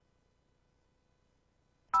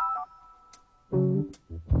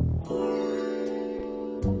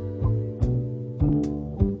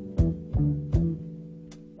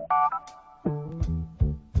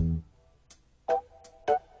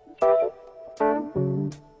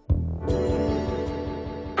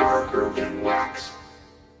Darker than wax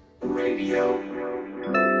radio.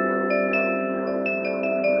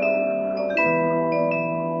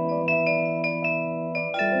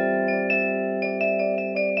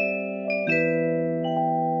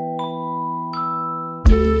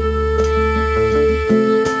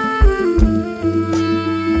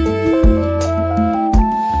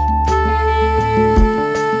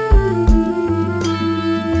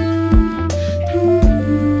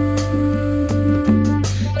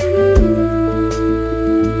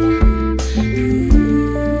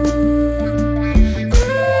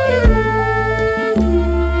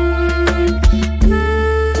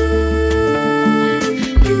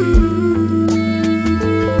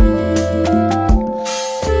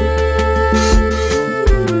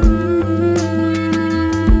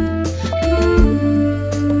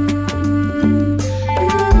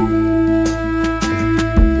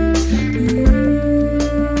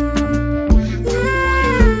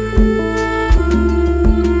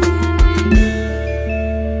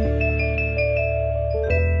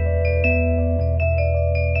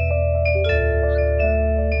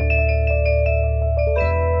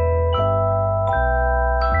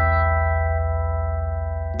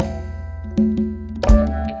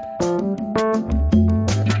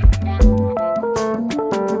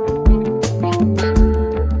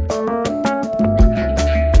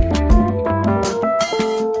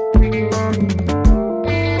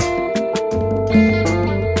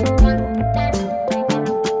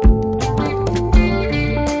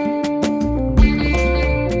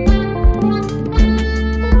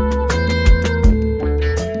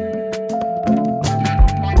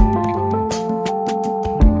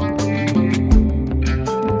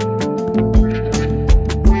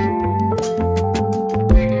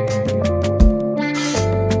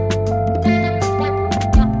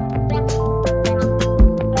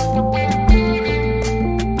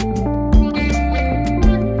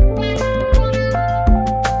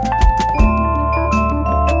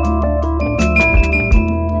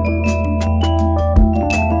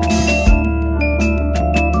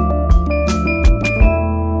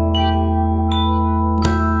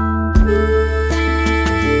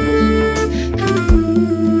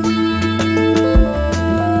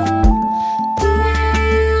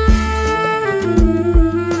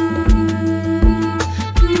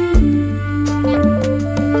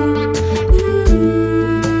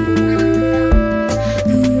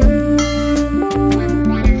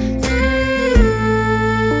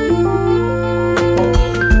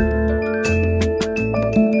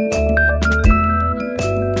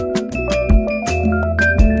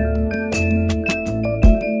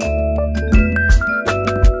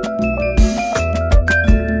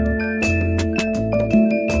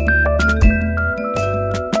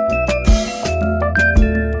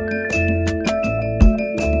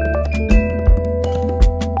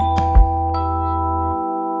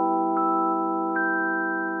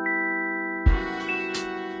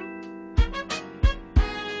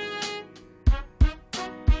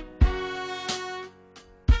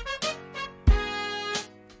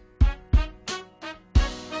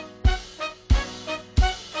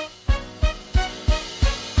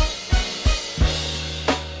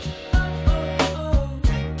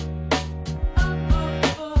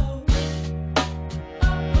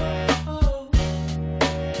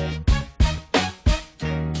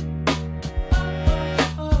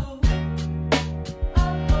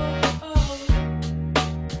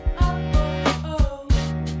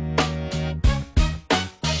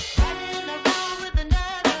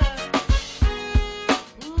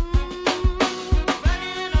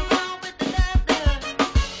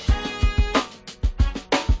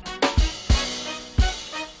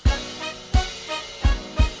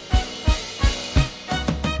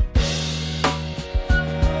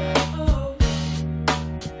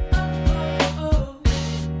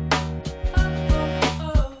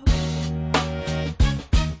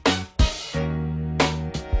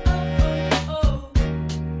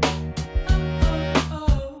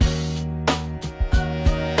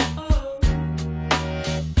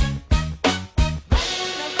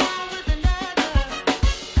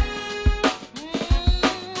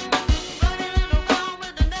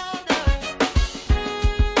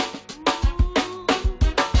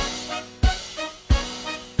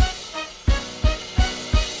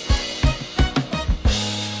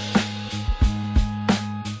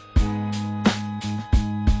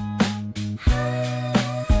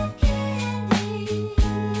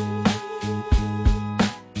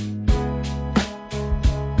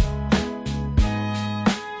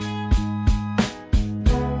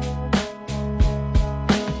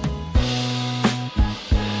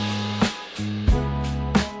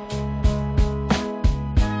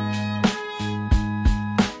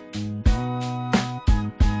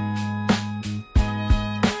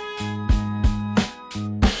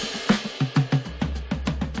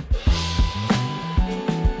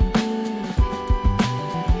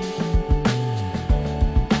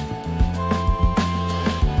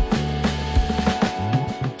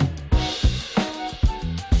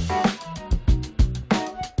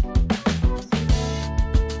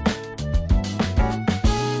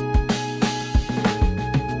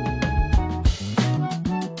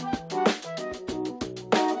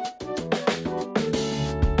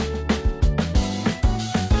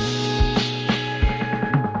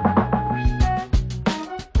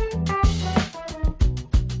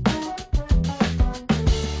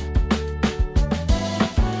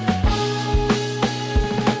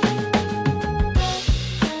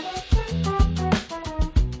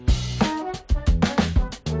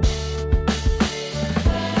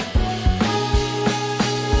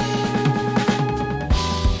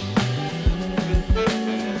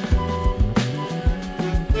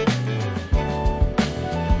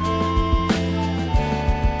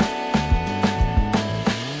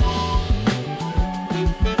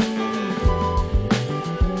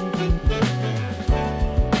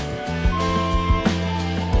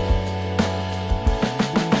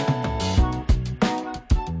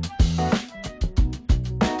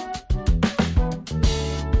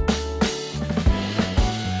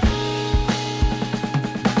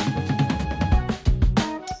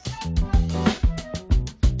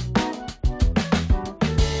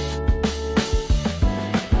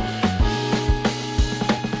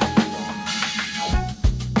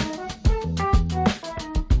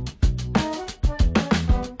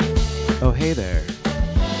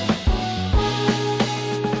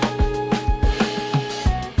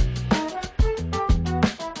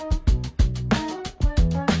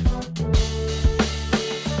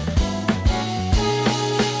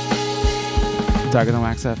 Darker Than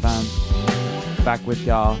Wax FM. Back with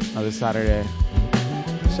y'all another Saturday.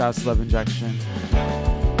 Shouts to Love Injection.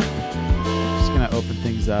 Just gonna open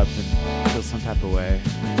things up and feel some type of way.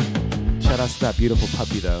 Shout out to that beautiful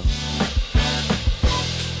puppy though.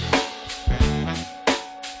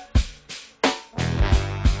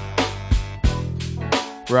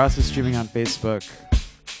 We're also streaming on Facebook.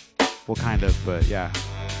 Well, kind of, but yeah.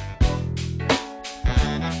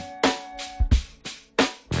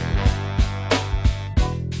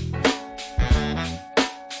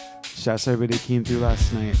 Shouts to everybody that came through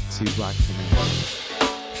last night to Black Flamingo.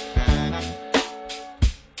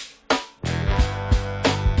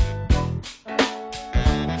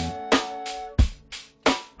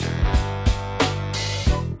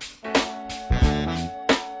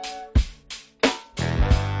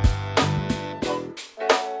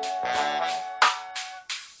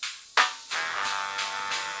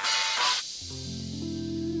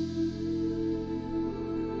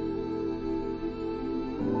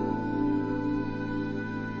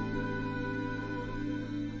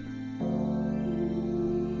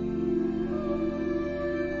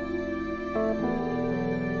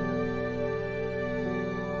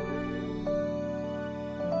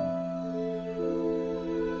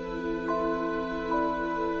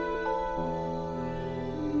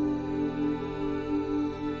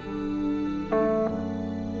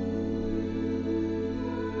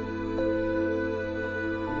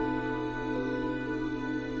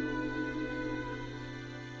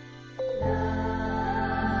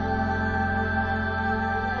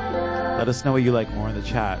 Let us know what you like more in the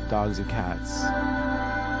chat, dogs or cats.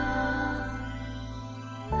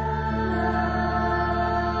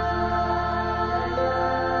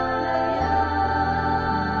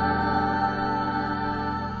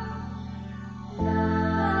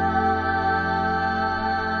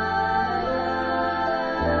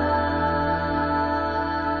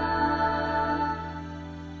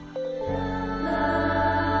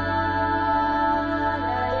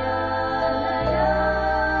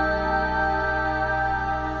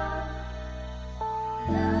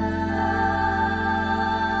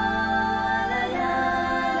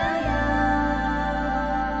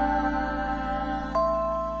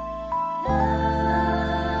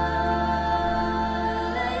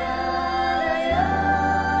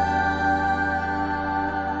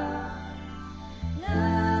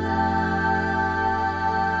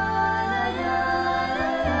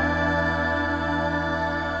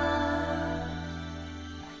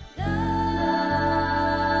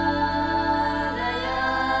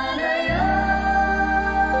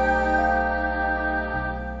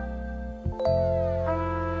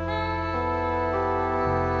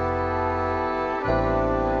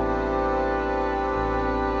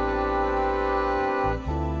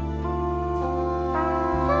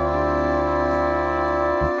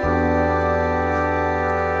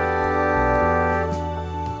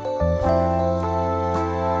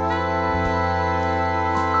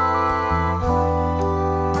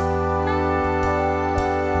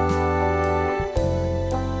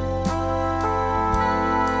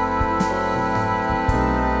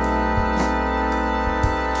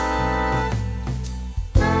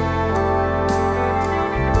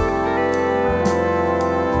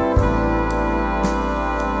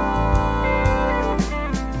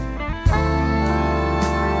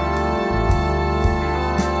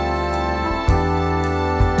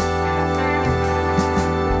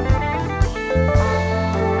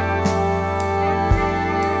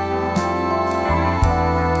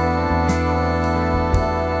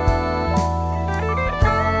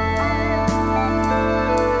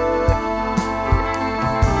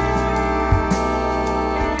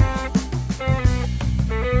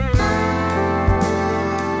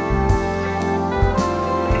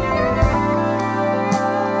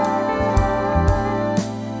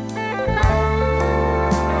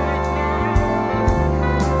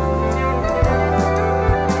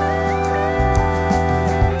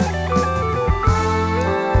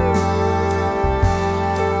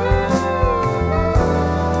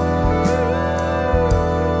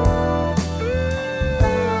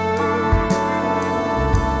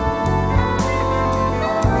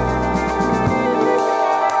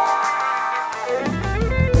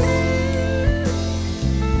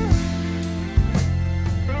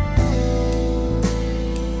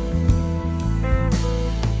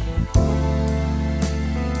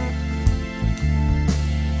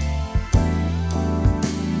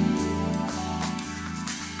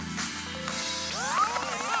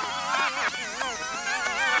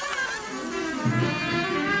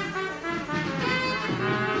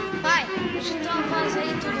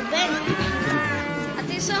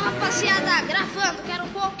 rapaziada, gravando, quero um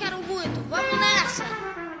pouco, quero muito, vamos nessa! 1,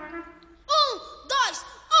 2,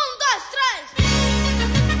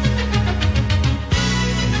 3!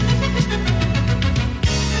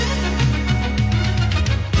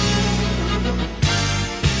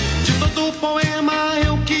 De todo poema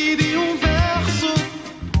eu queria um verso,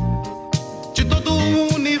 de todo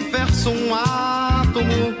o universo um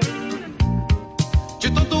átomo, de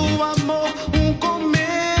todo o amor um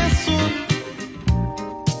começo,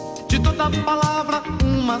 de toda palavra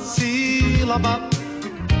uma sílaba,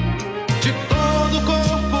 de todo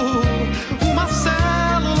corpo uma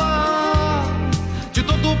célula, de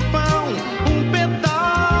todo pão um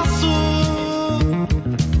pedaço,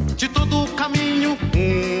 de todo caminho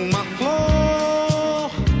uma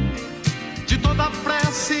flor, de toda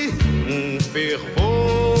prece um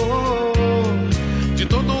fervor, de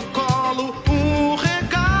todo colo um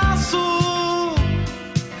regaço,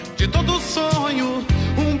 de todo sonho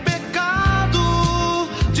um pecado,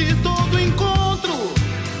 de todo encontro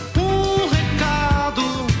um recado,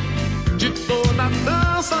 de toda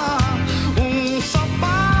dança um só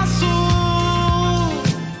passo,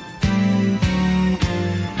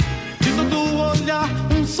 de todo olhar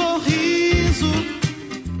um sorriso,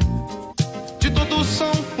 de todo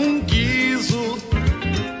som um guizo,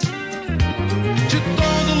 de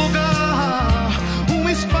todo lugar um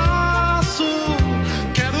espaço.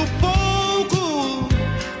 Quero pouco,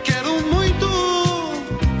 quero muito,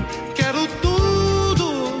 quero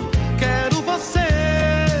tudo, quero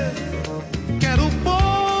você. Quero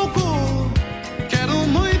pouco, quero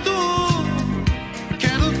muito,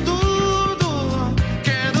 quero tudo,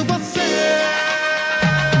 quero você.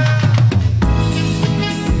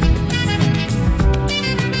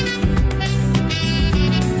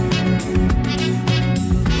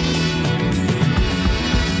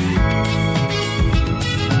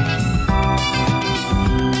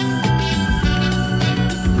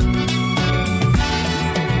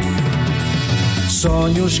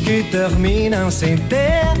 Sonhos que terminam sem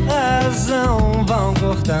ter razão vão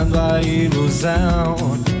cortando a ilusão.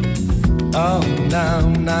 Oh, não,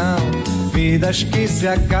 não. Vidas que se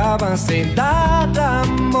acabam sem dar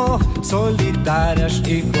amor, solitárias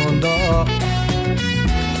e com dor.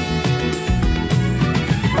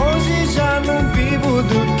 Hoje já não vivo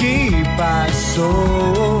do que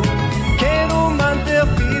passou. Quero manter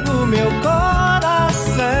vivo meu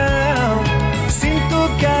coração. Sinto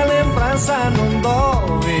que a lembrança não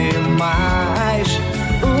dói mais.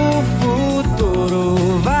 O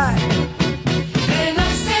futuro vai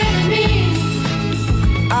renascer em mim.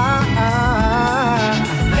 Ah, ah,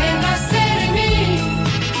 Renascer em mim.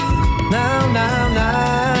 não, não,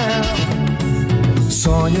 não.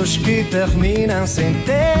 Sonhos que terminam sem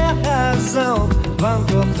ter razão vão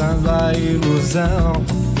cortando a ilusão.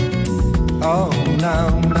 Oh,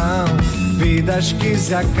 não, não. Vidas que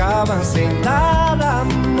se acabam sem dar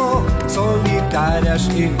amor, solitárias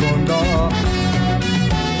e com dor.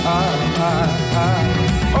 Ah, ah, ah.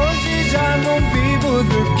 Hoje já não vivo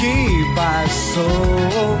do que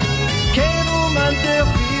passou. Quero manter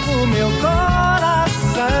vivo meu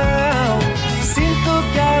coração. Sinto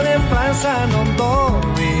que a lembrança não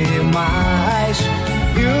dói mais.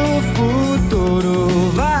 E o futuro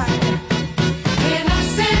vai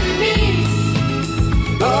Renascer em mim.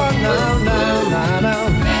 oh, não, não, não, não.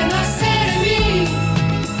 Renascer em mim.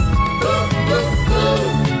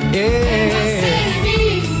 Yeah. Renascer em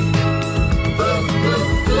mim.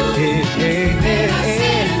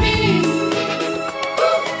 Renascer em mim.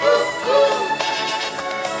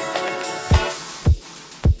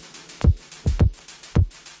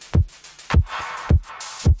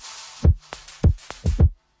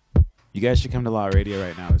 You guys should come to Law Radio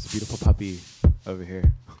right now. There's a beautiful puppy over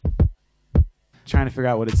here. Trying to figure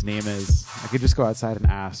out what its name is. I could just go outside and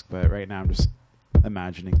ask, but right now I'm just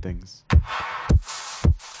imagining things.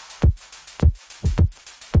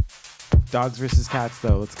 Dogs versus cats,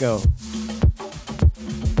 though. Let's go.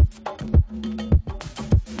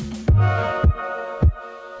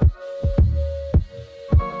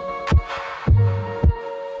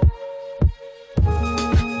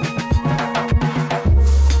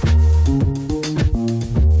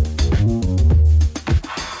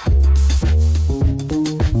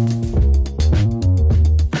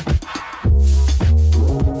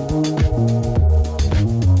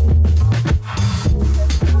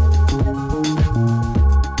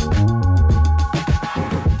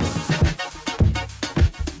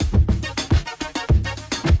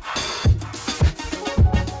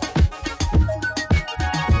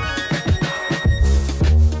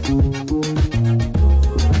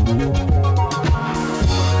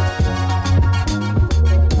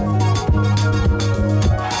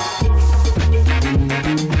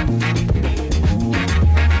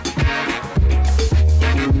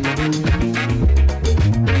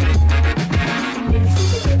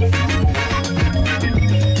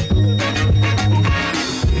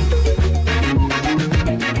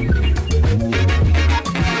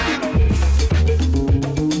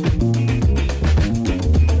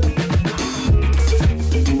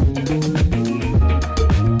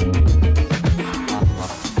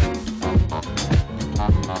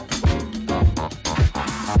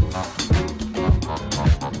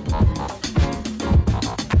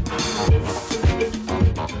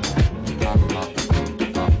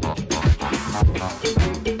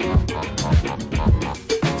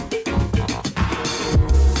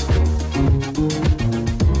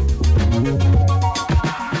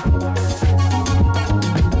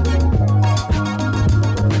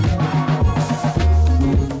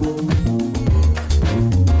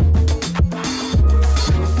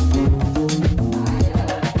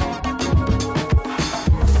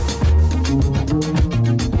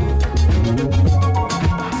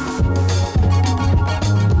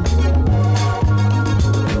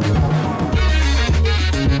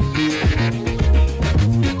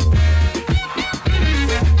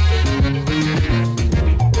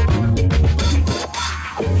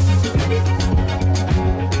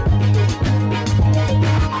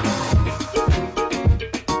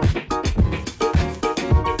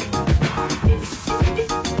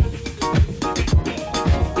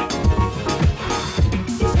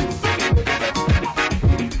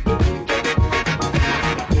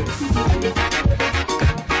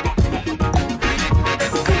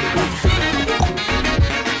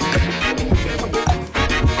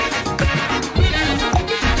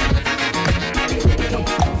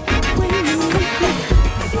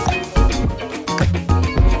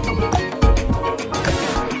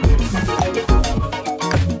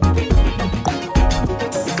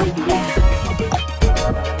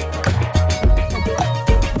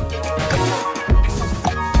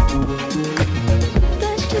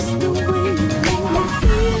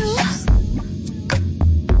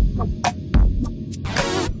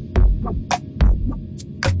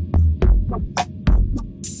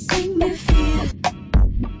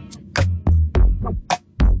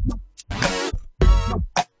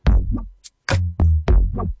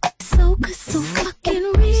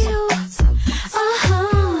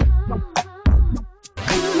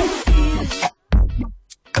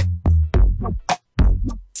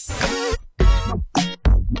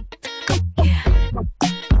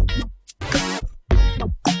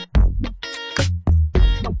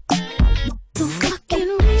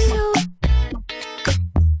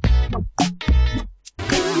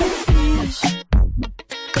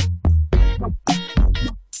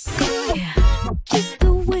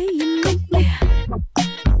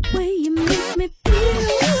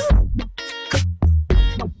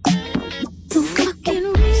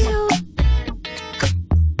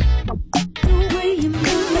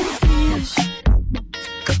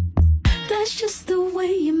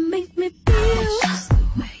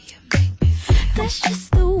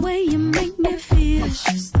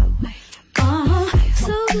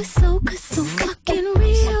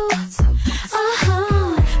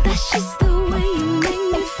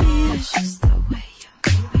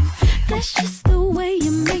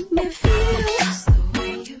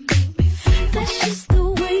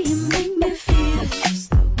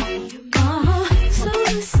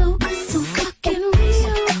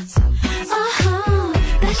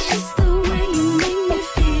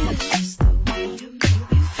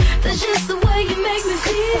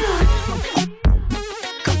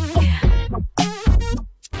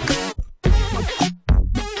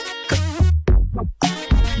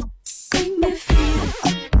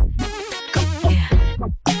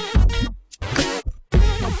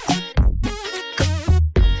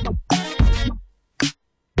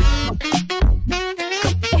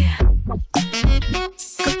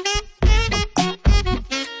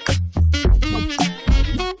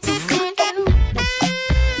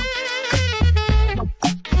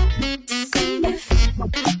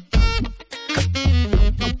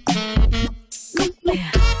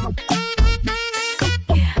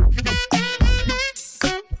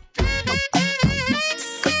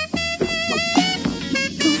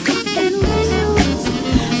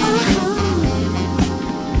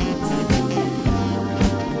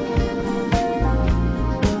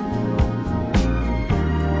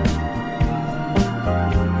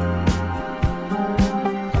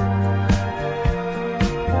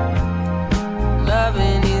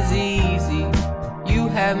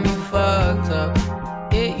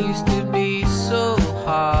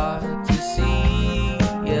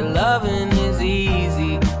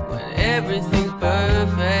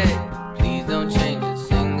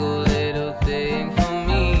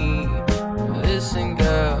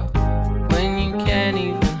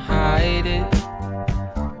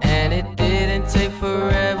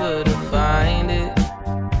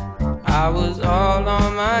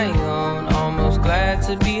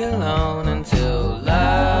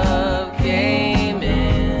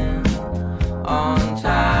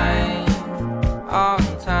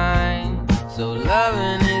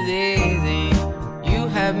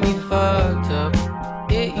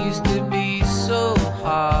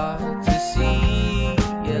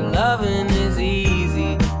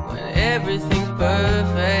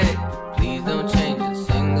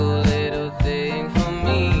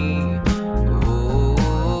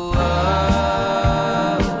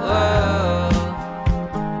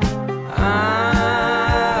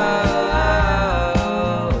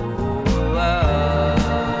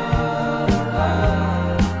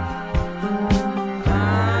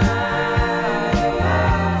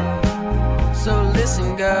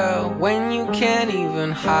 missing, girl, when you can't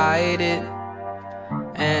even hide it.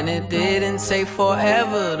 And it didn't take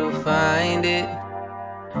forever to find it.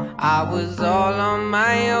 I was all on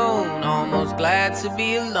my own, almost glad to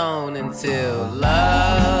be alone, until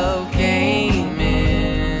love came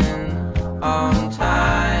in on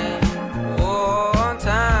time. Oh, on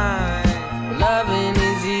time. Loving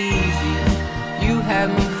is easy. You had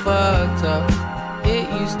me fucked up. It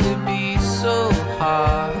used to be so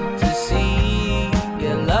hard to see.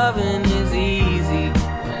 Yeah, loving is easy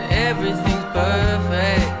when everything's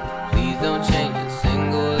perfect. Please don't change a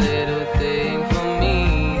single little thing for me.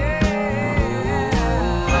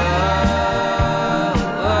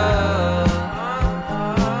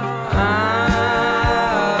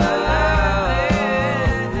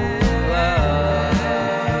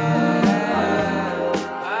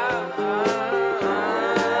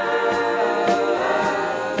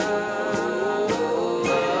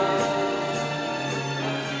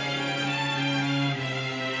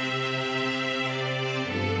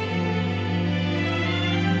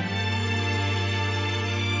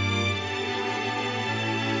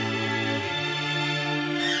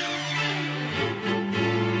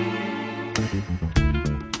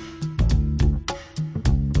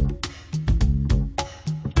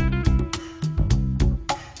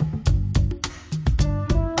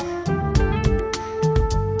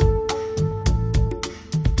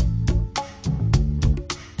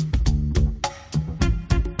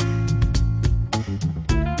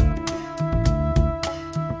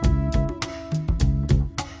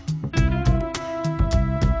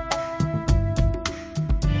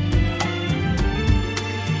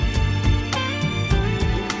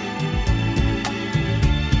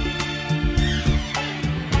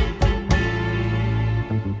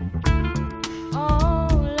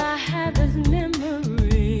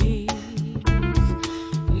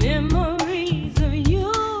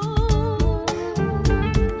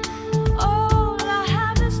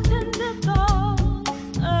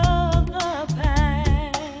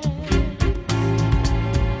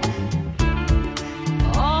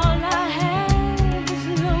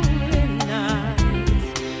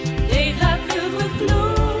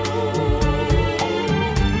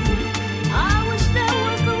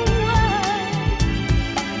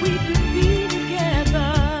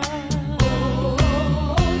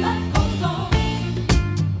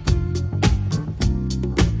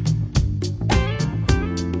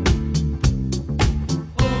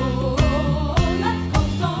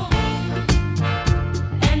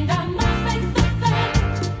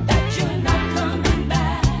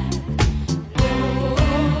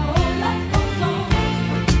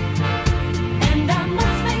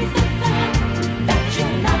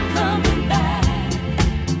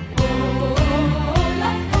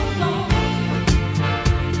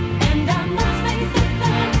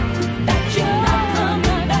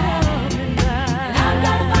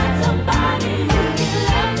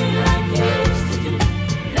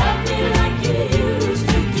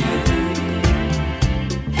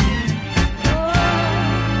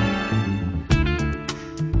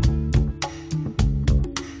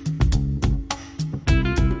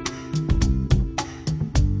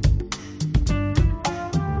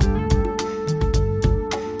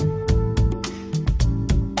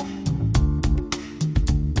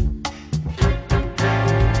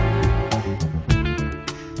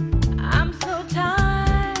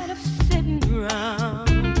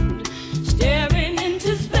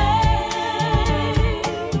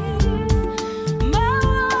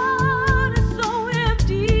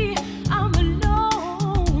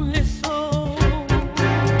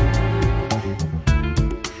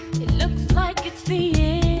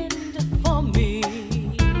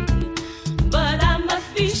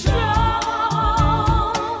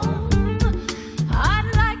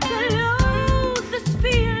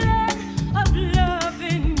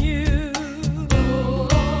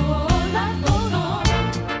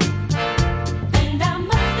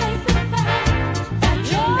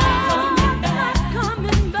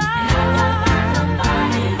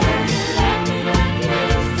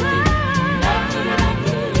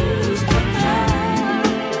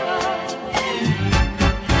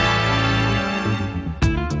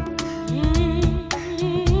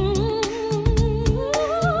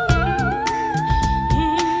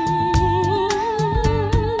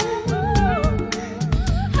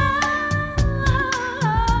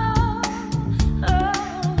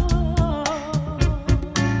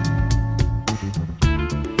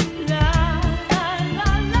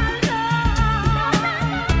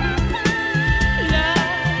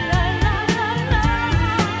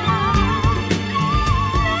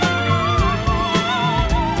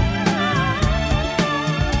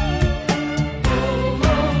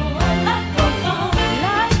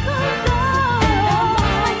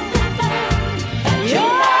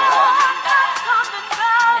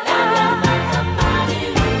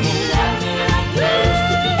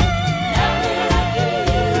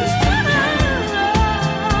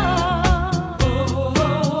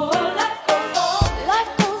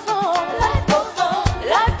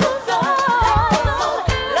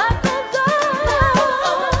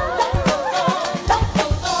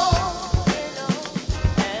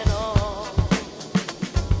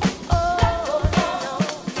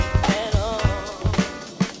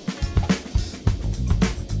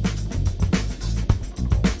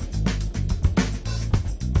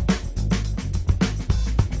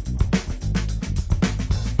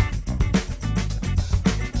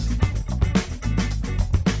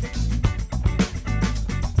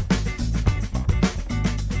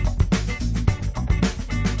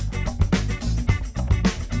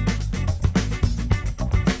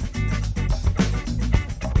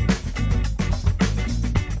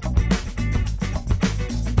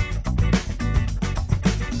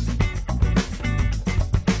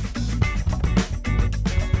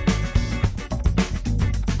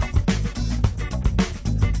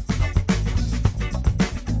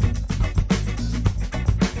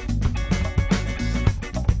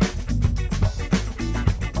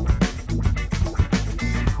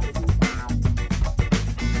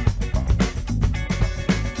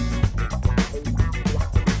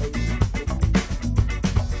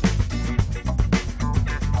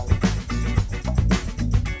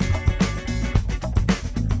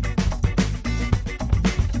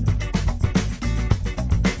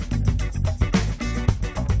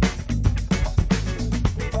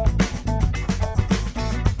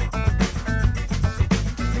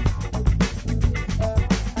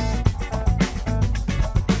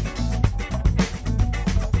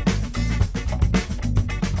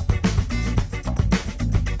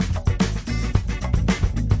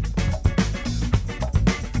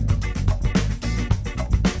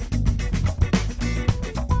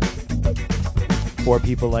 4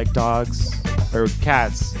 people like dogs or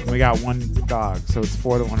cats, and we got 1 dog, so it's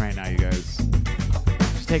 4-1 right now, you guys.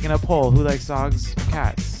 Just taking a poll: who likes dogs,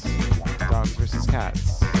 cats? Dogs versus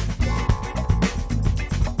cats.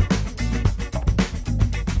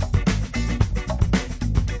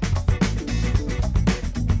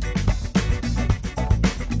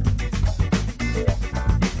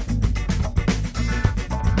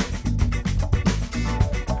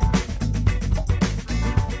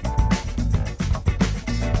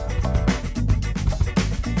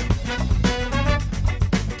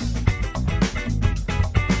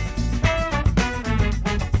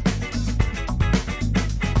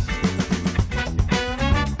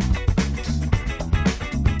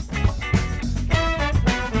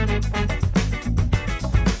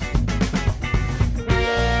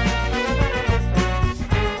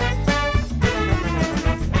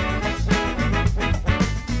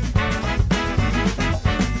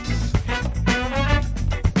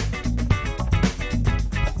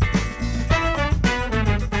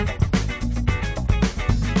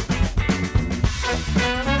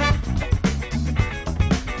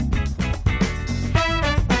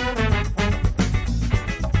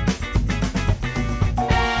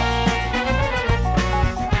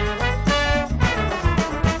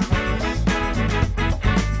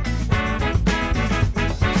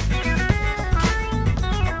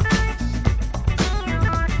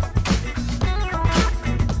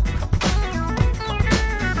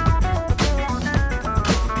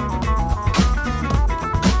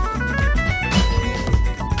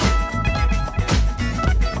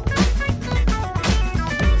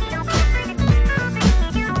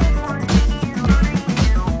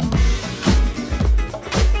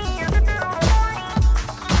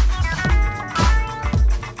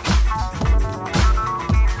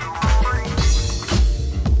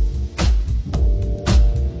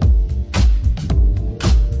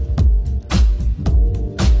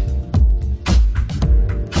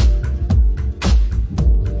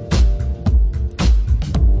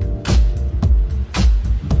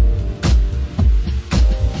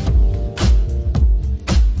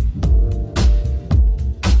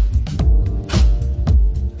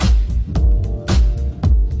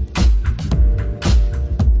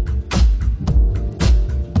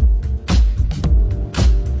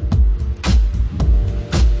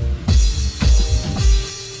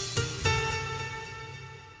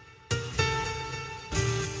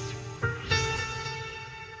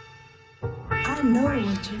 I know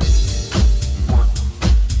what you.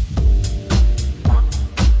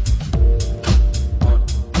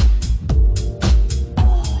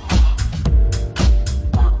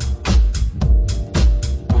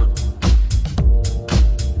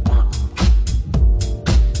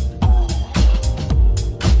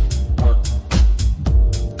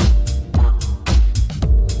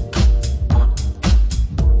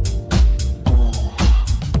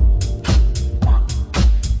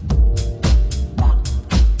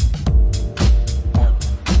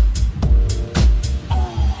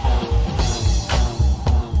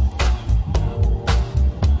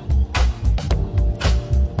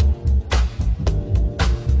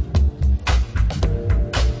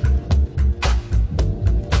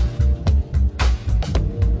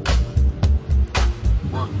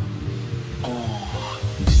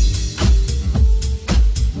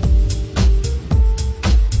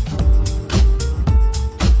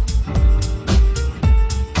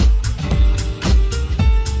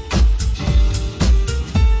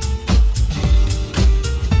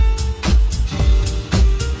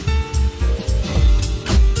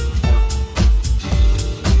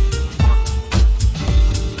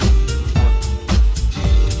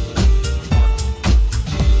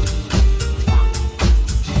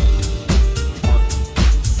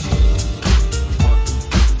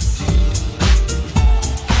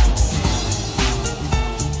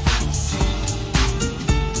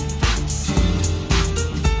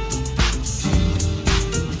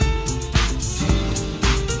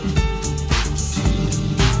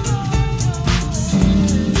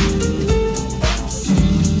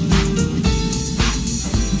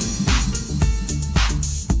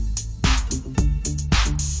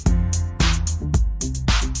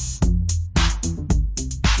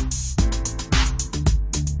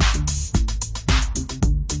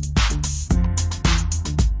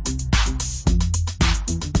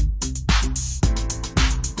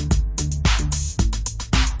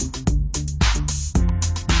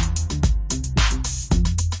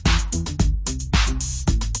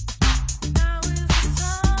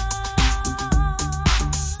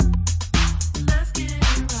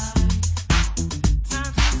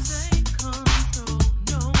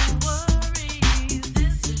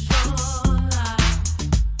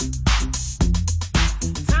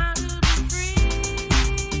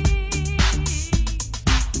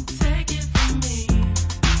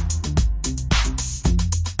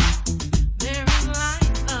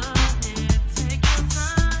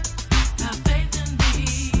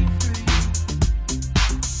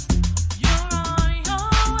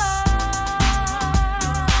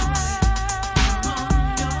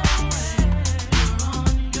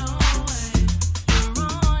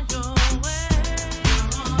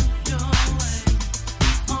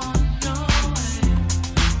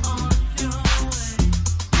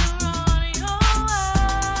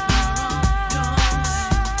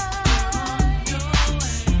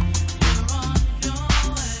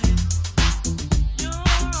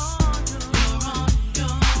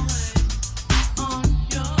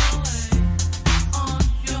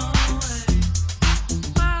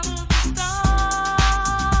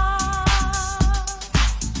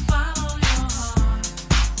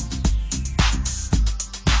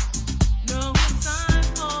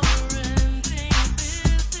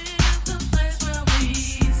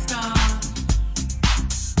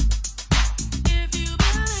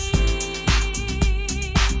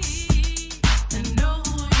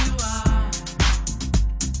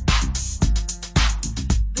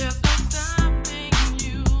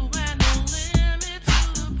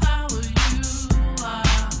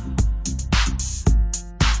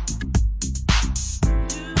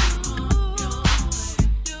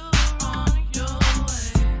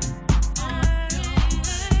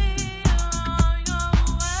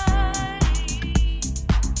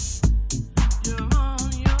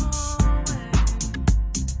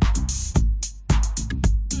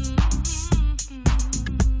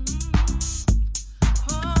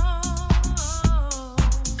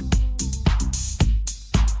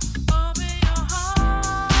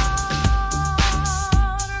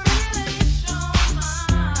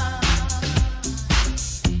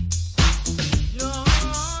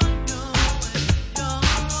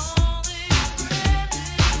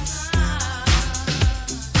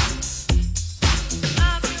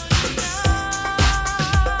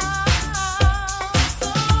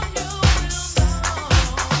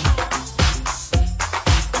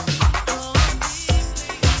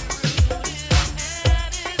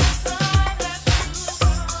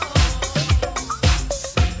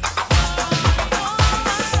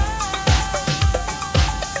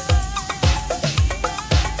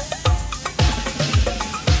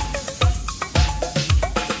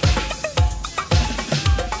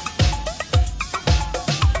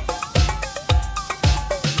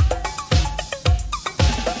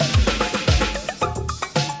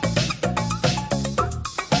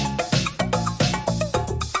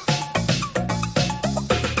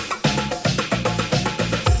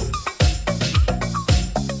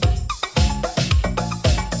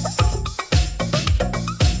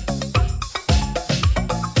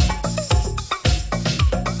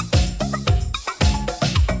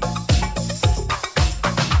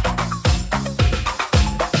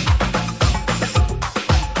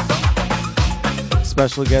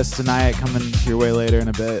 special guest tonight coming your way later in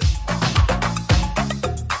a bit.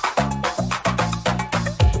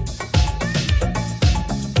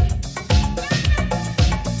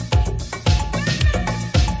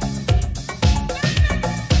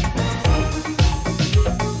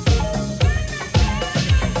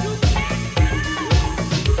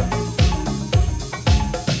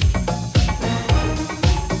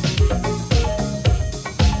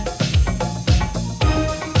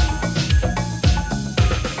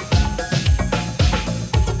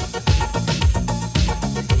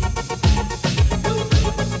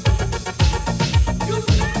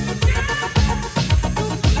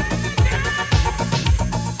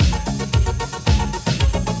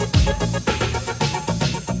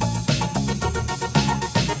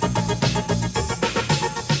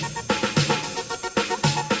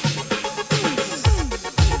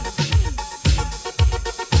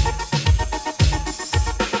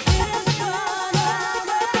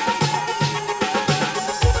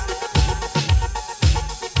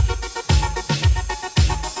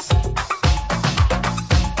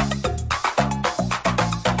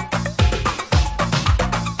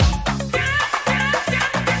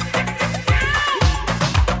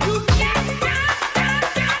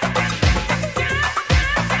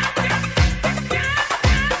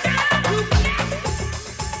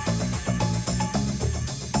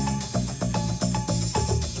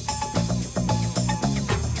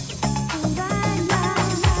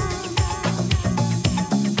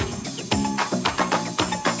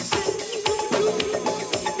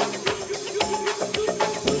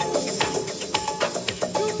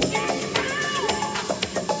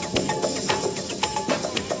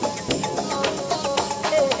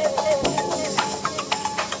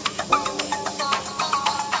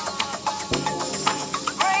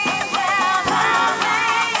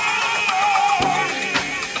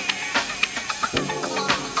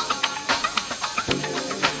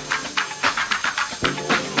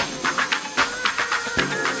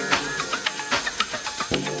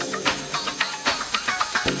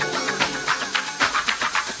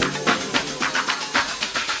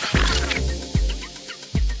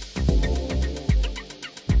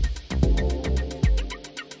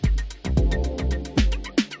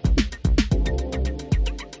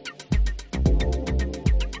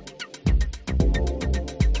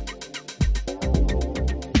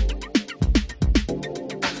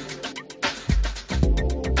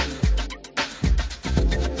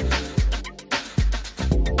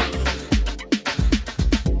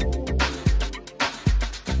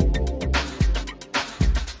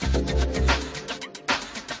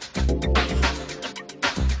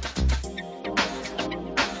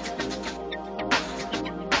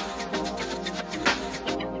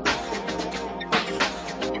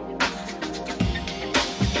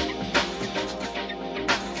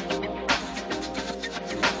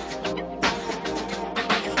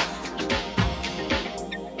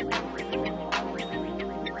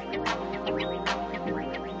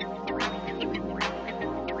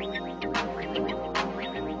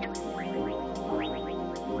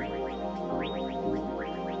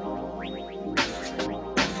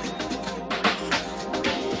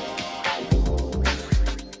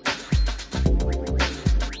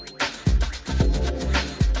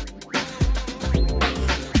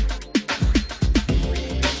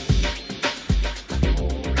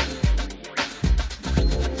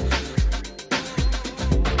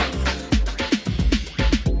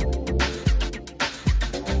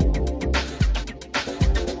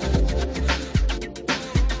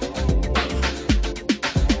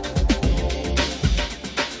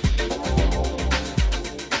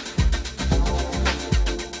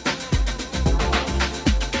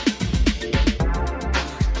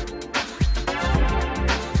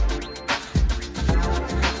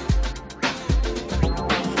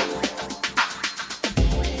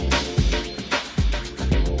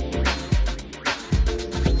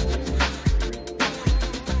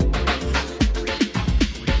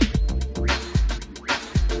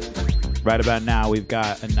 Right about now, we've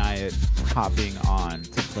got Anayat hopping on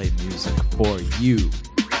to play music for you.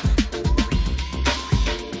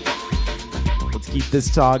 Let's keep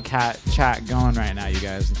this dog cat chat going right now, you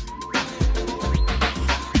guys.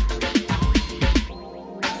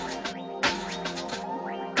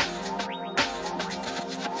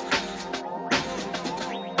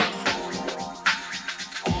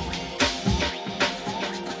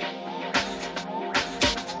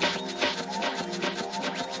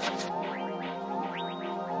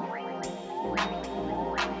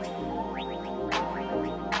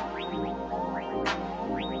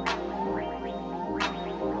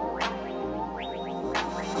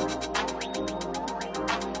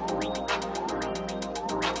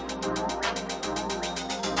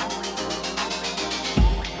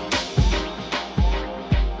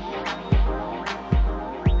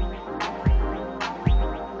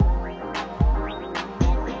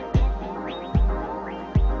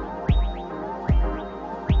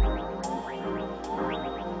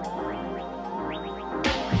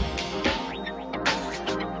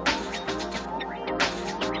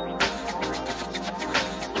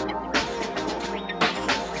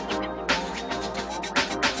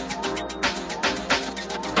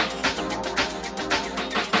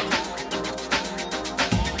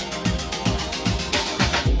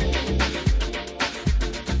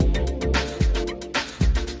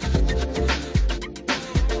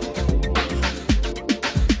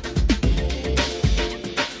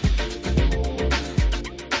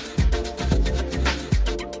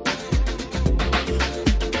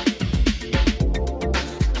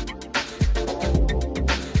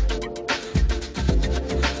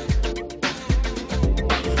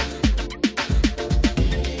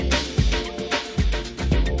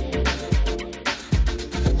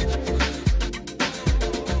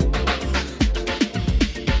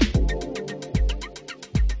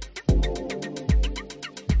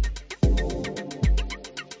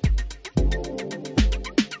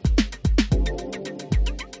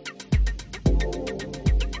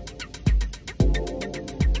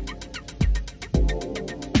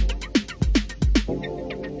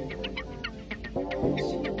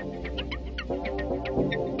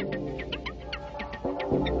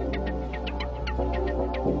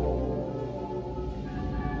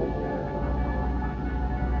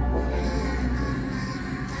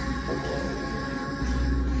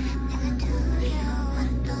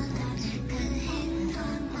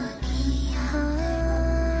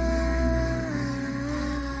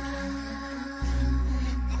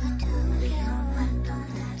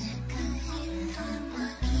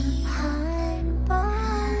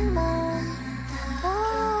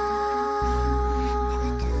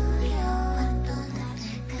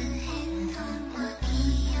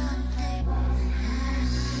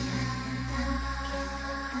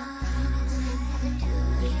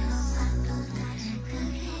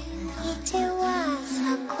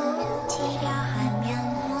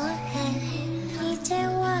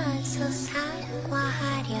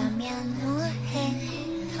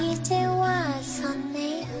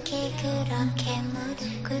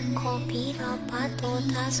 무릎 꿇고 빌어봐도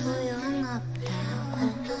다 소용없다고.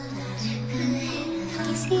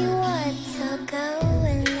 Easy words so go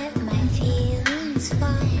and let my feelings fall.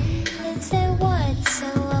 Is it what so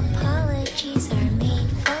apologies are made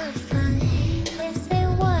for fun? Is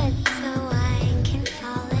it what so I can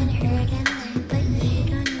fall and hurt and learn? But you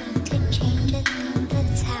don't need to change a thing,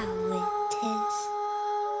 that's how it is.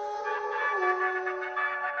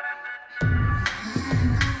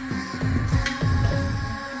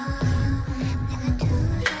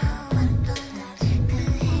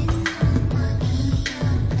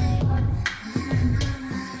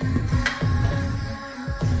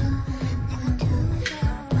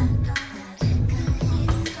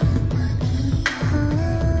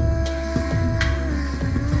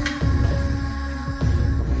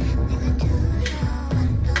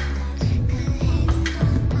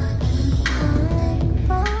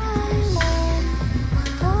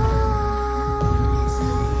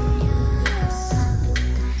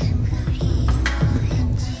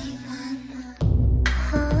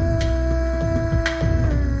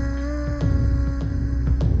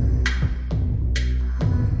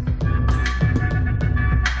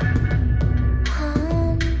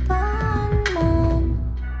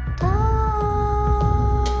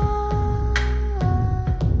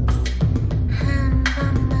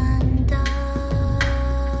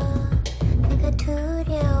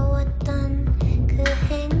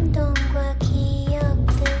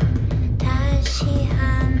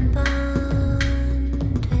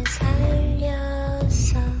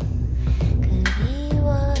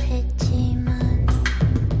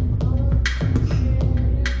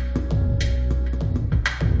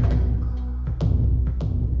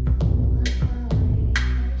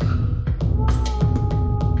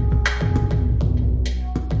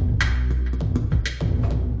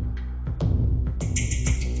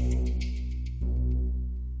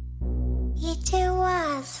 이제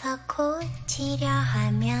와서 고치려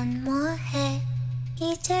하면 뭐해?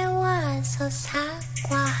 이제 와서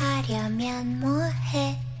사과하려면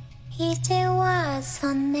뭐해? 이제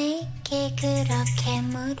와서 내게 그렇게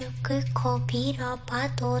무릎 꿇고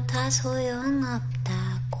빌어봐도 다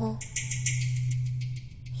소용없다고.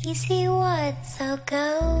 Easy words so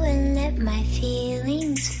go and let my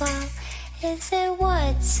feelings fall. Is it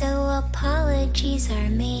what so apologies are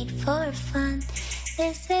made for fun?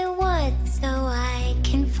 Is it what so I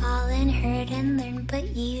can fall and hurt and learn?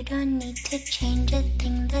 But you don't need to change a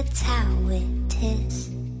thing, that's how it is.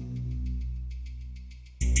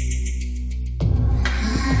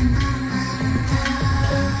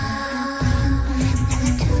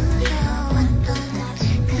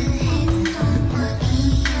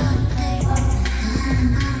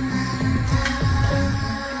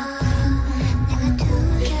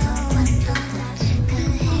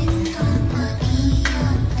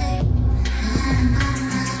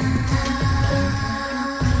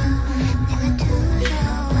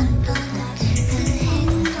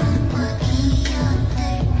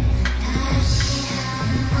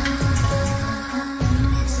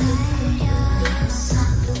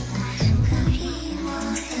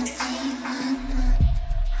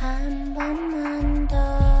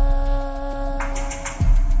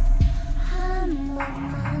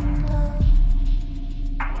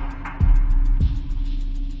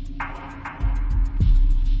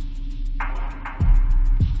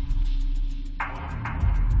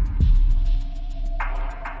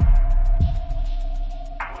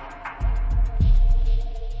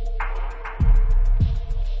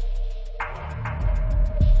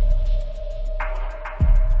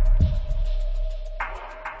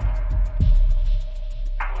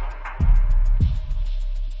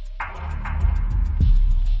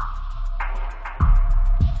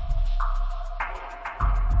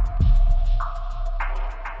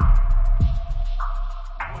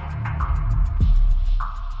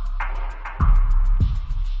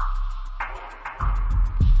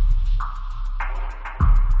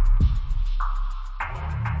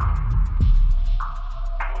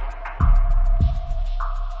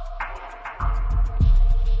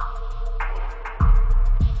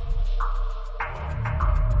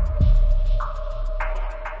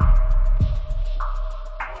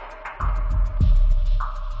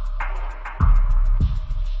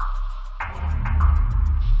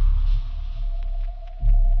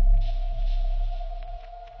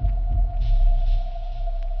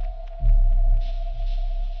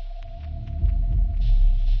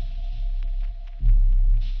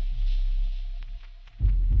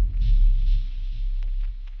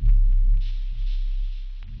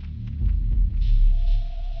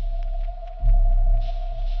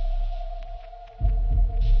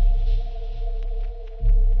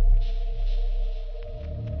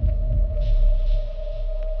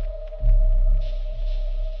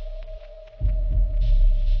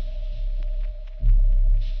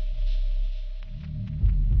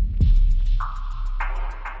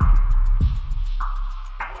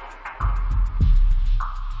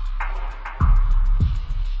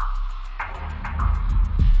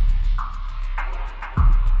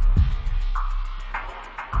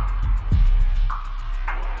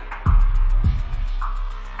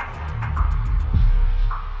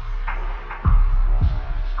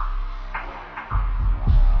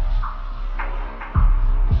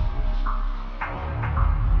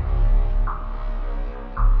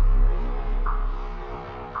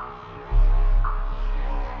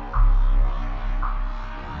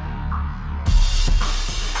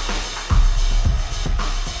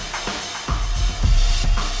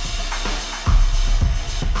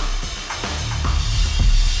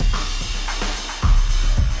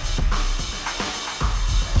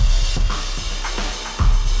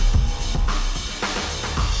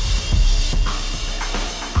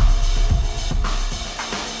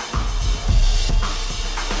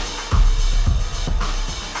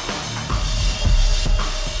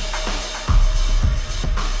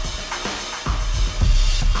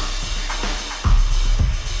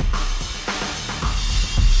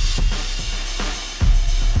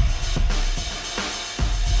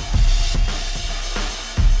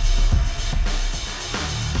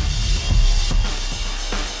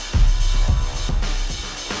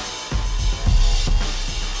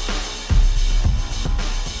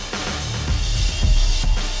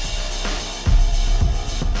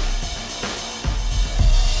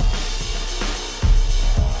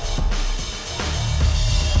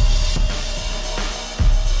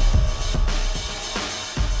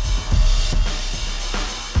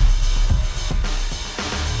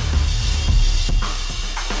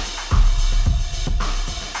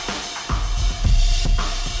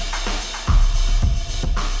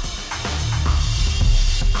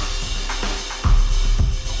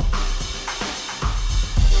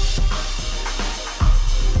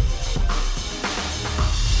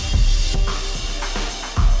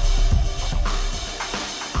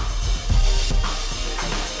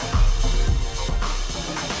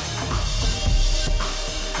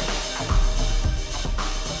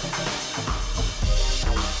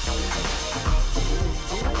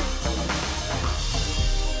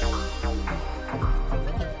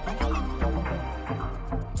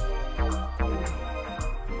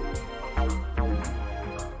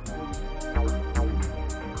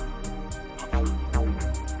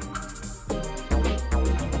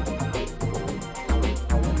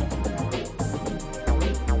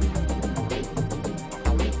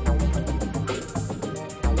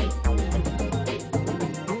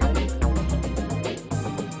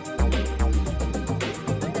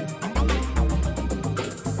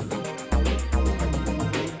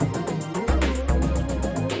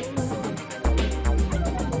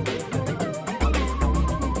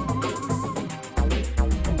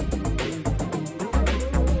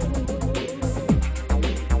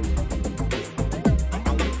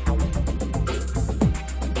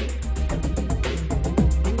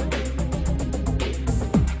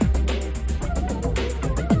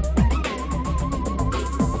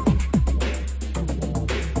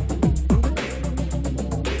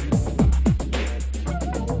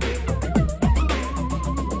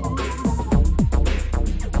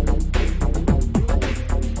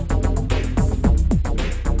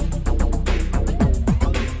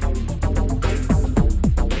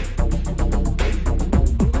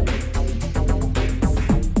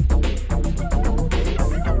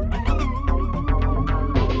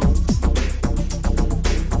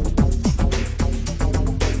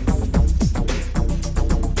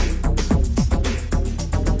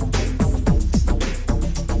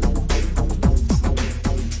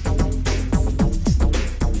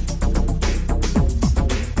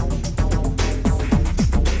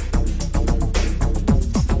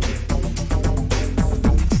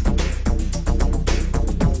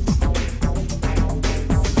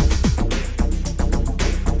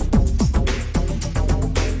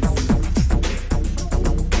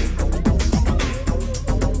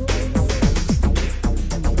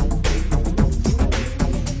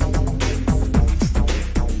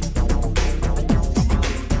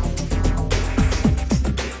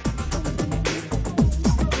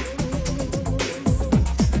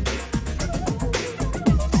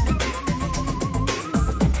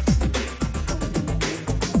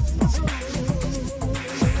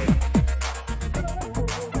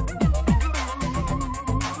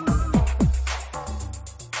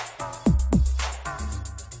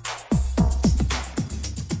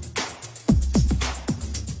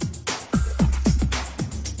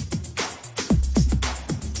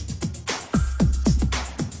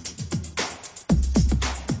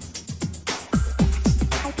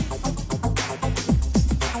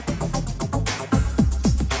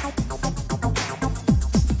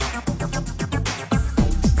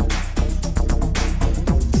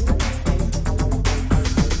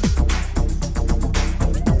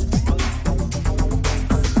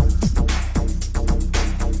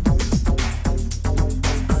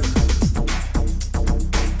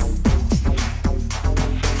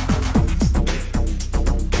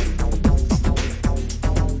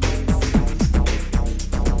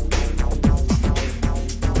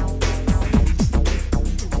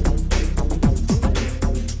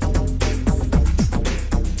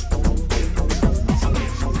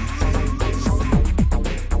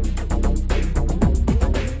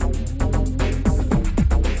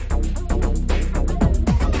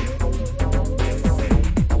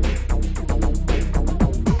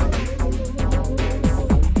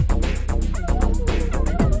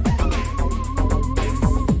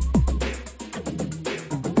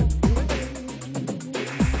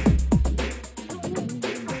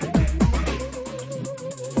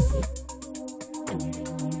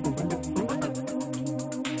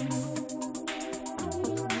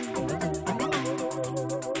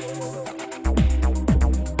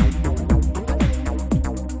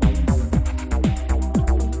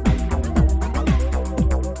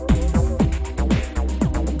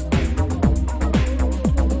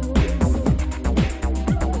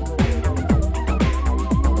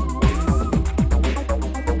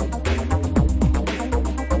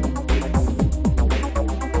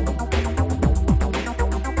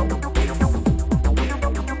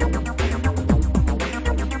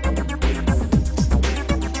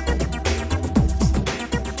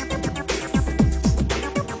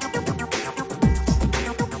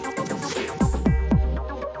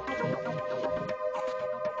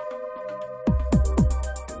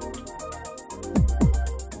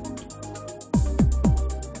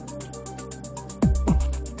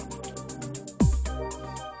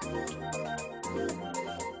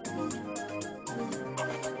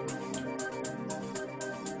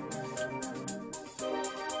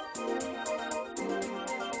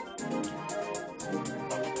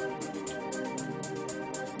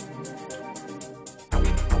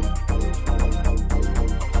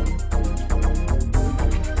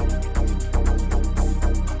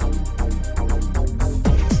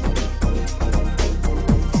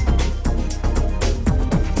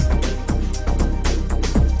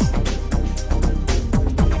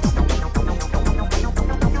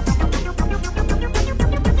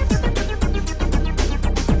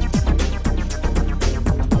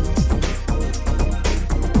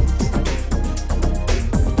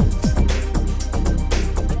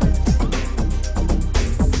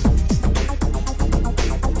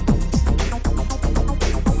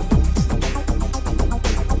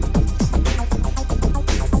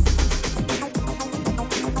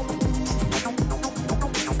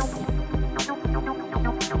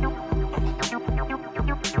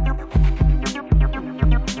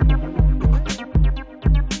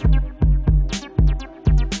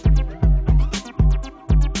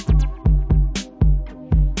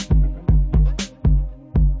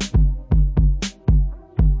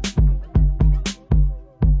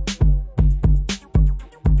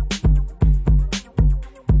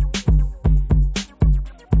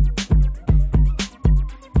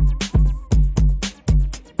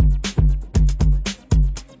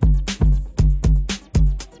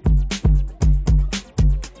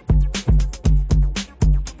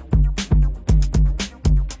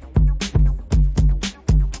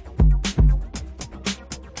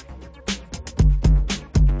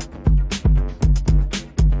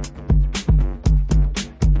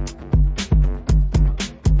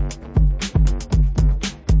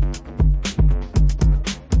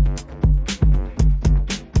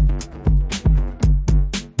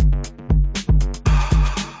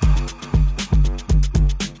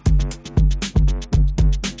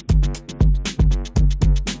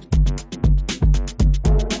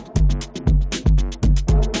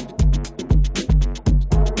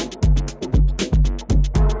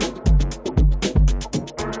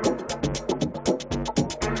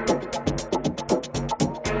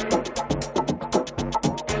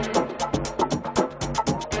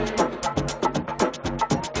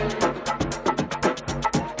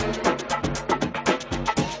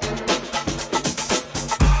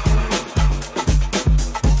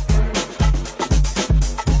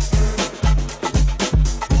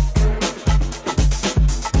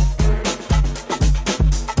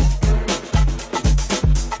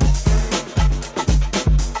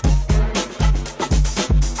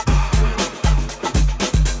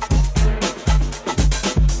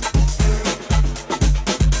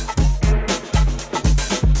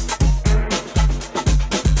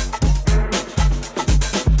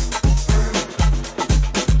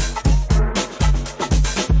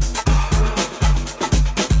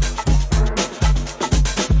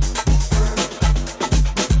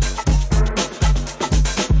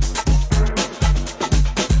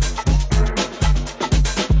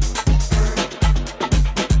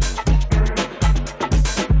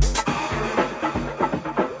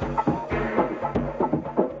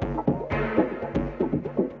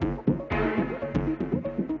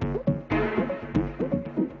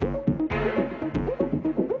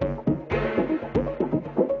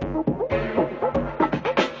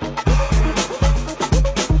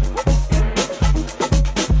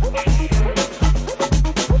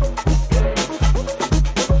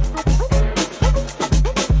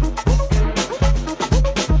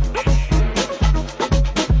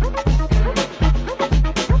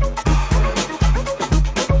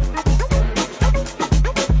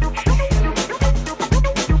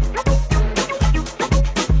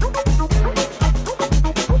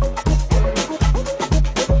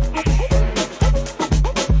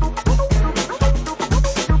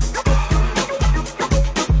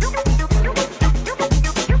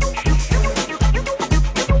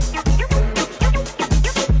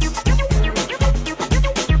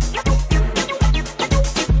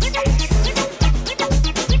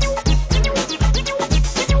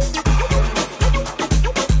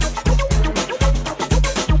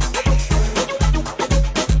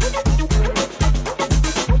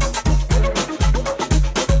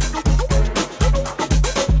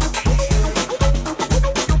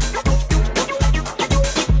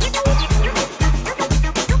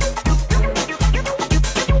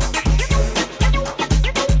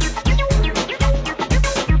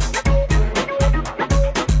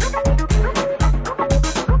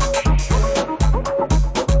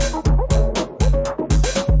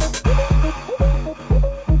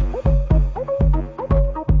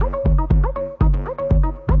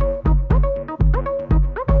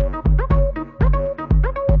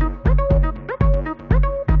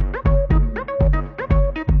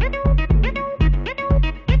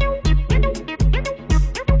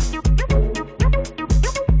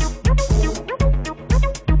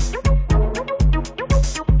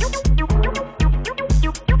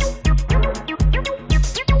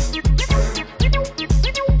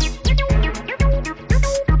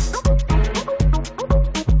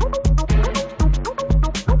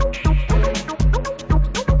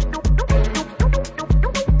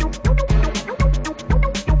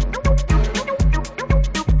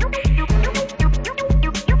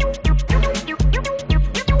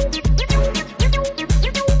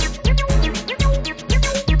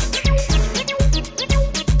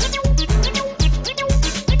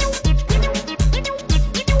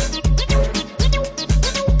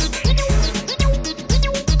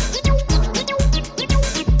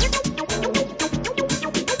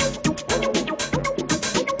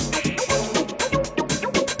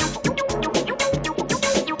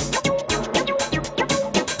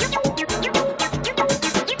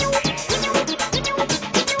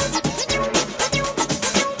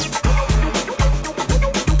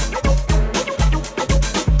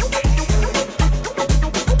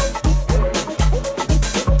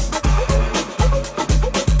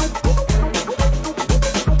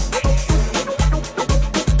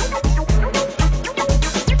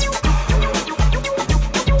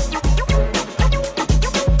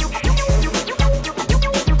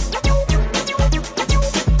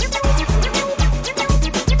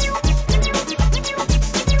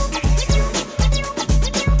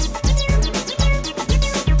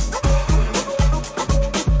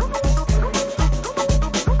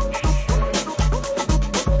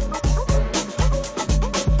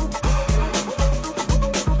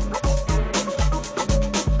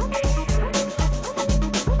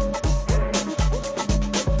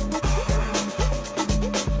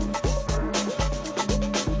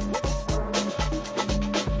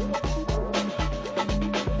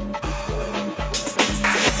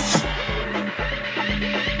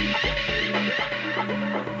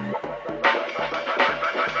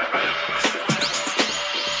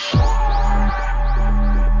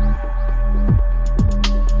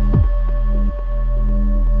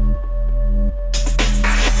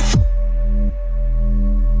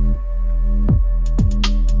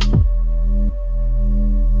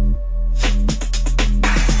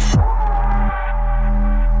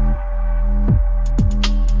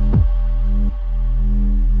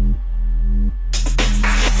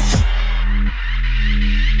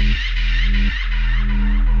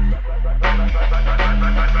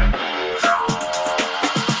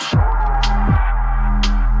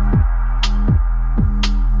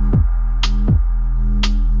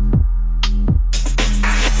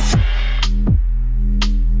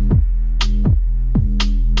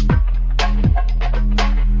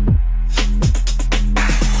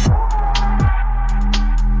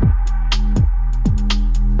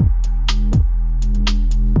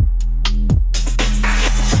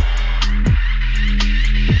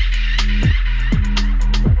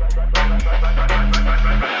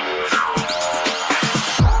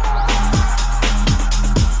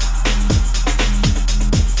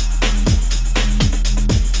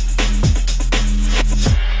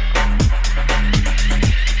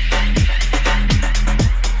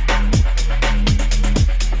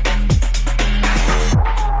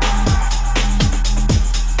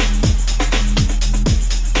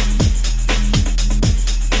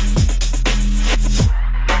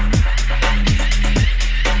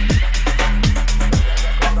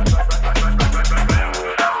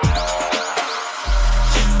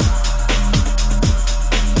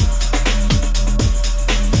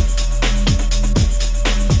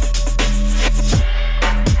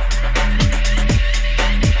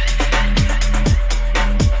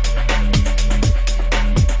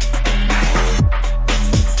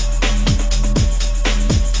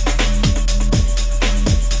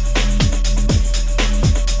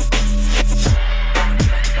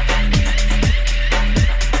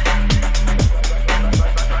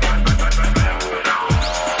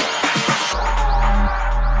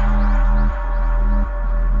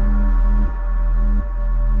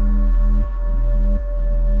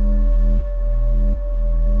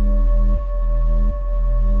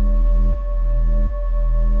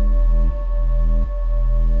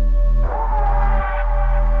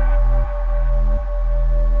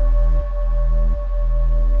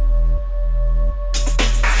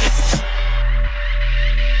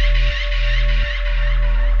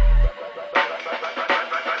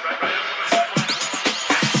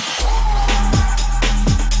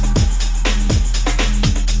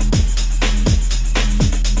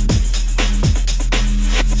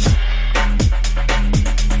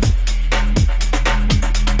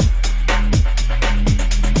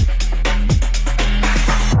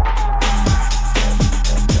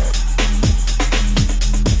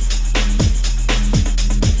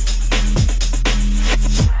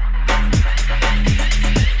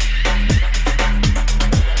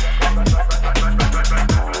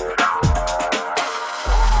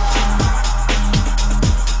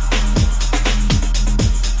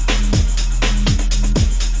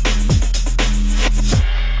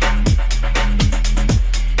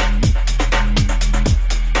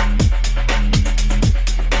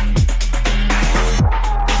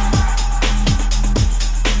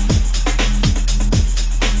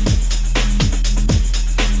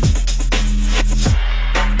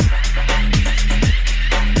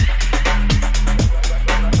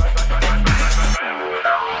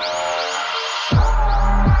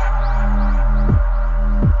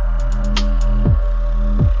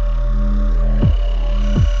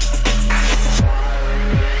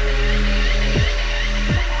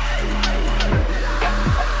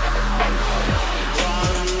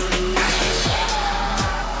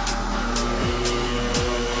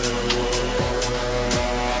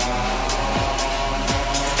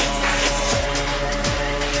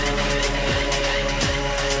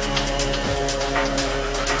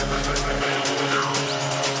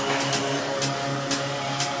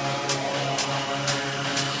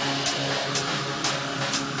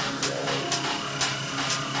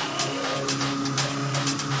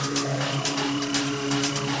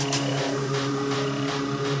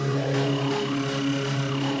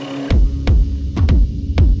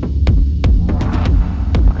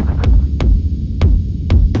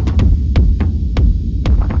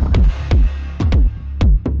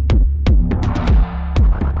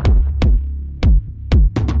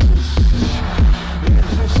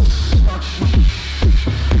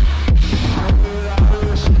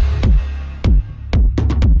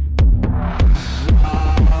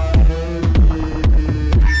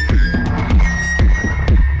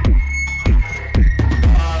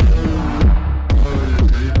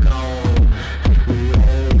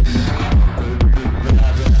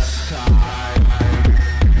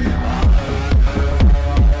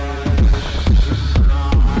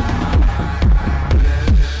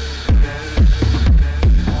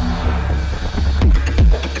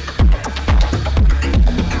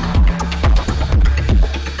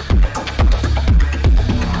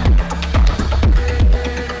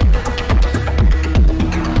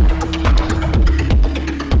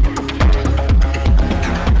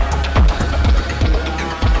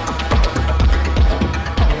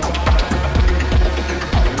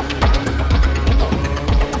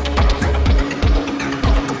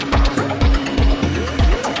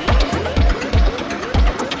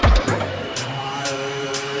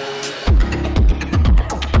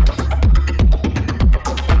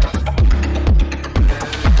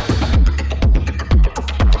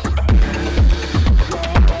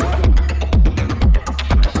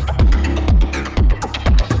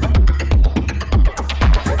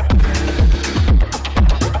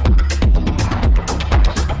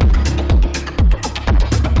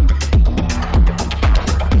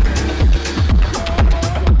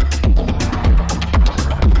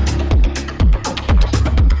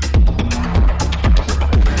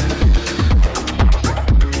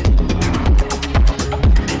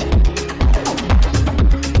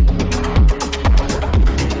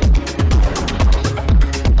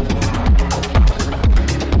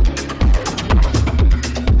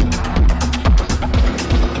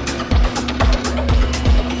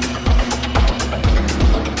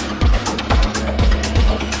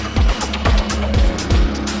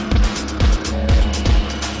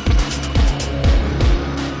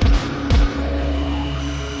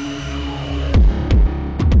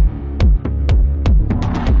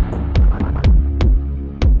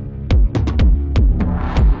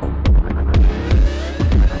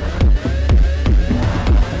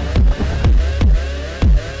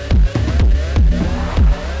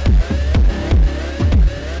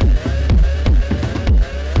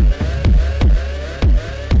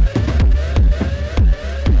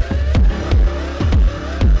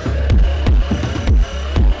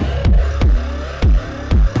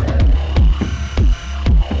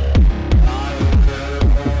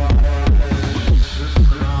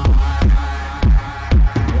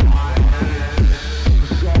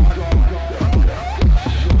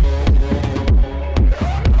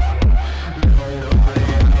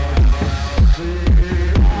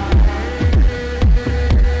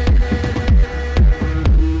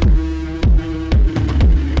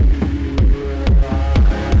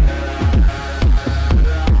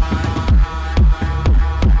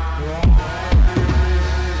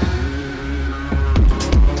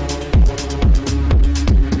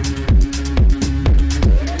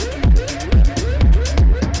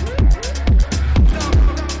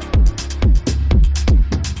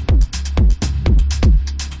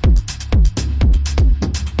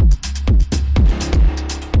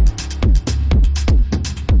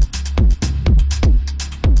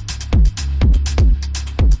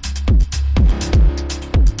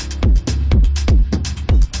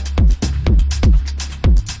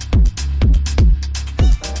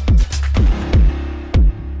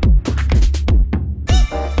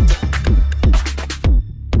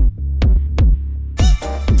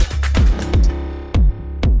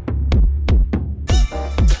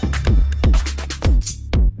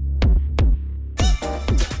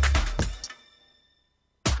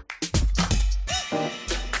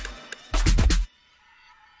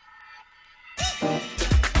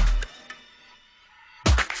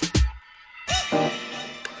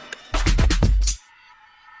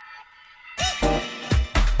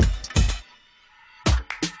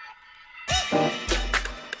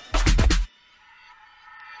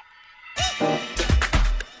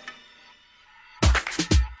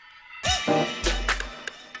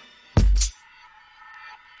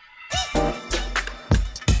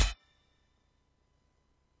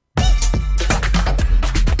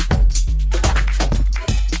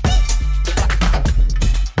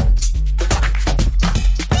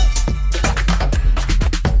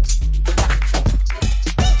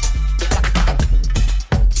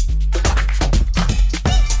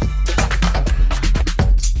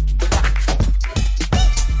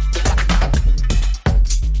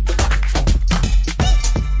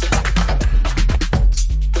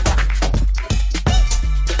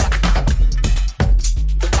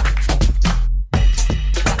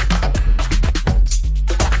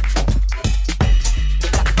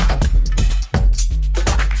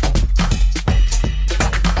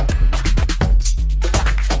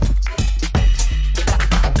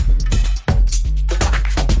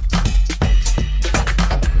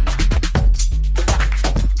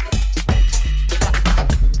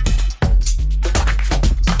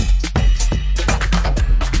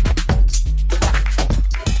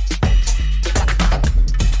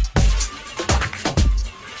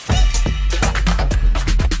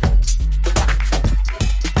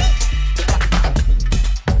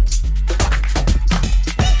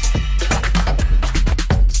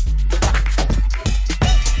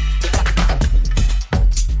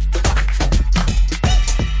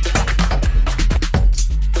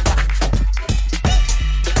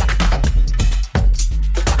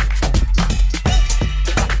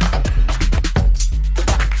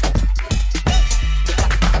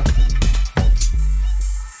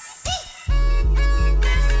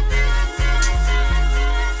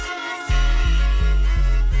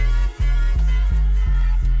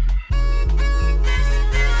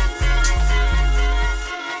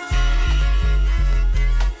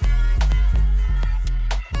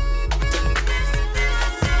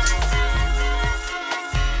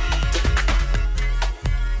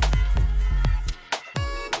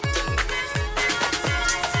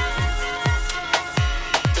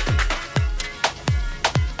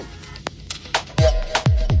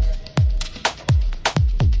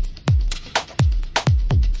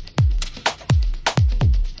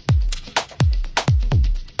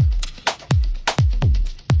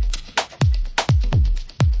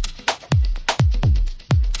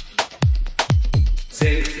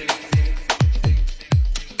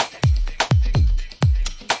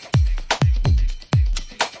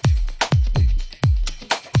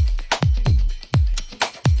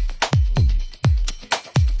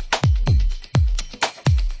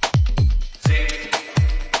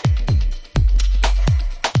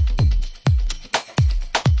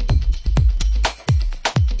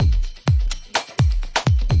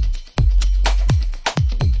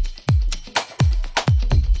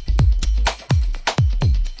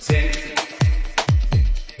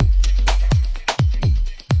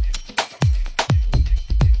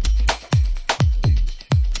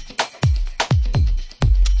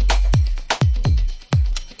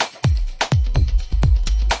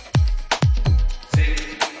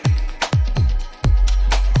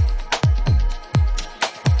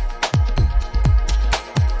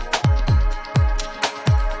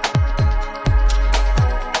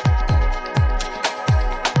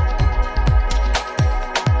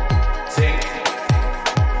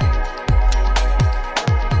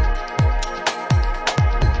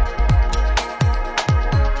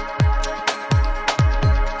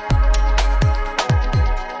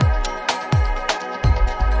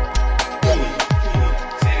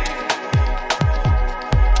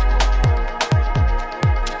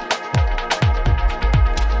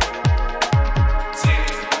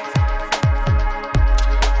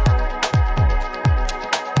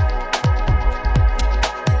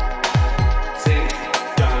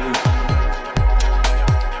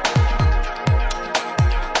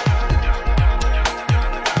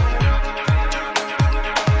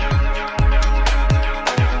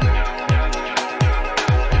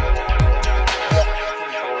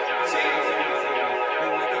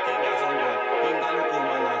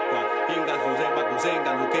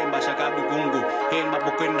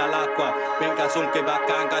 sonke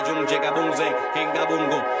bakanga jungega bungze henga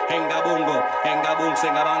bungo henga bung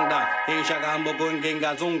senga banda inshagambo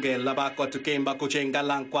gungenga zunge labako tukemba kuchenga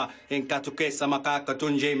lankwa enka tukesa makaka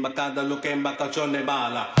tunje makada lukemba kachone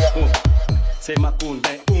bala sema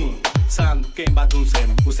kunde san kemba tunsem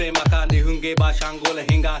usema kandi hunge ba shangole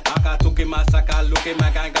hinga taka tuki masaka luke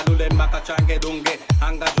maganga lule makachange dunge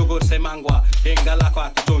anga jugo semangwa hinga lakwa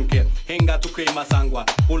tutunke hinga tuki masangwa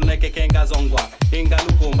ulneke kenga zongwa hinga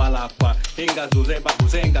lukumba lakwa hinga zuzeba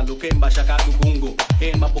kuzenga lukemba shaka dugungu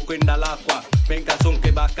hema bukwenda lakwa benga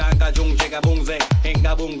sonke bakanga jungjega bungze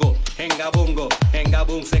hinga bungo henga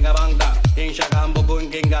bung senga banda inshagambo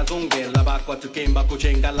gungenga zunge labakwa tukemba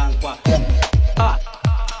kuchenga lankwa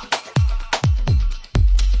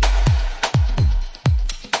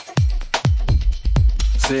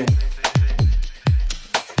Sí.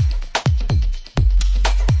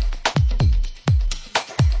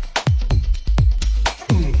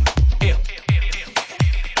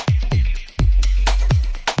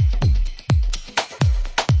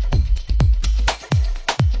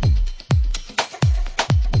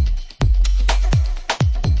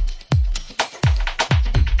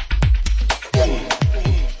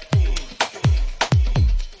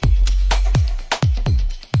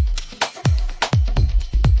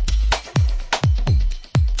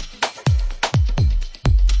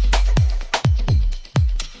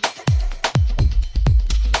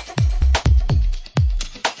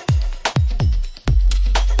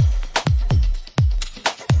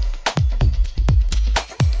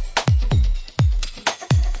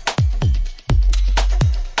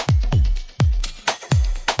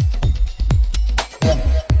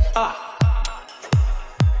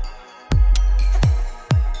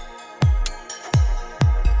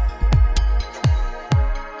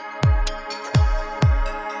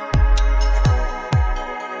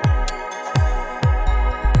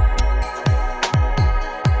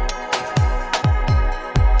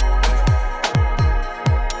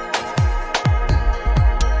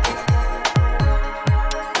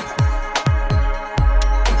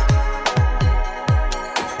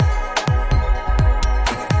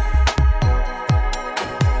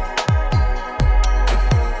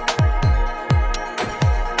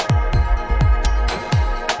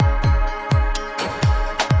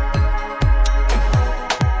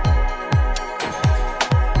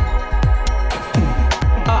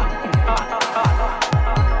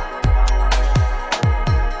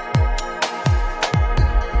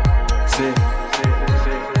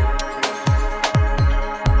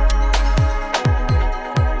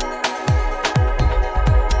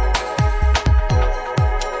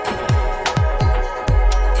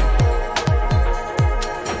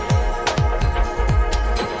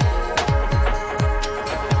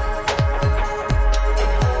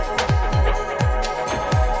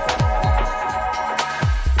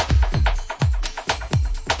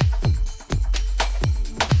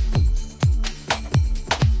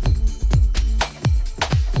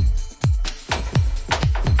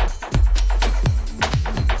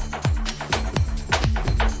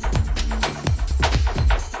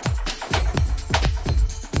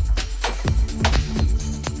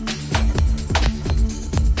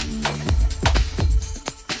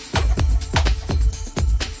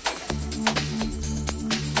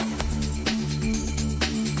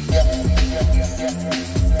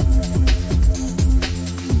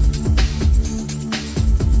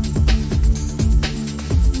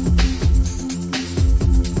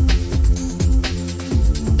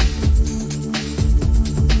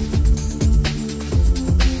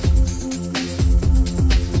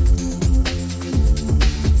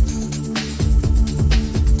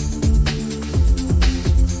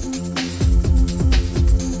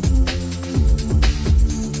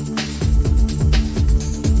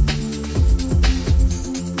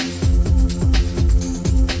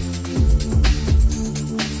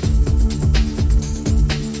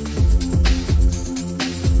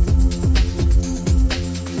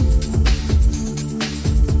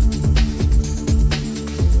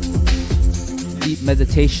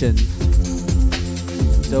 Meditation.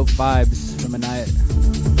 Dope vibes from a night.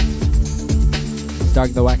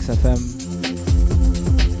 Starting the Wax FM.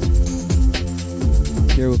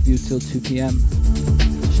 Here with you till 2 p.m.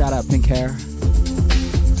 Shout out Pink Hair.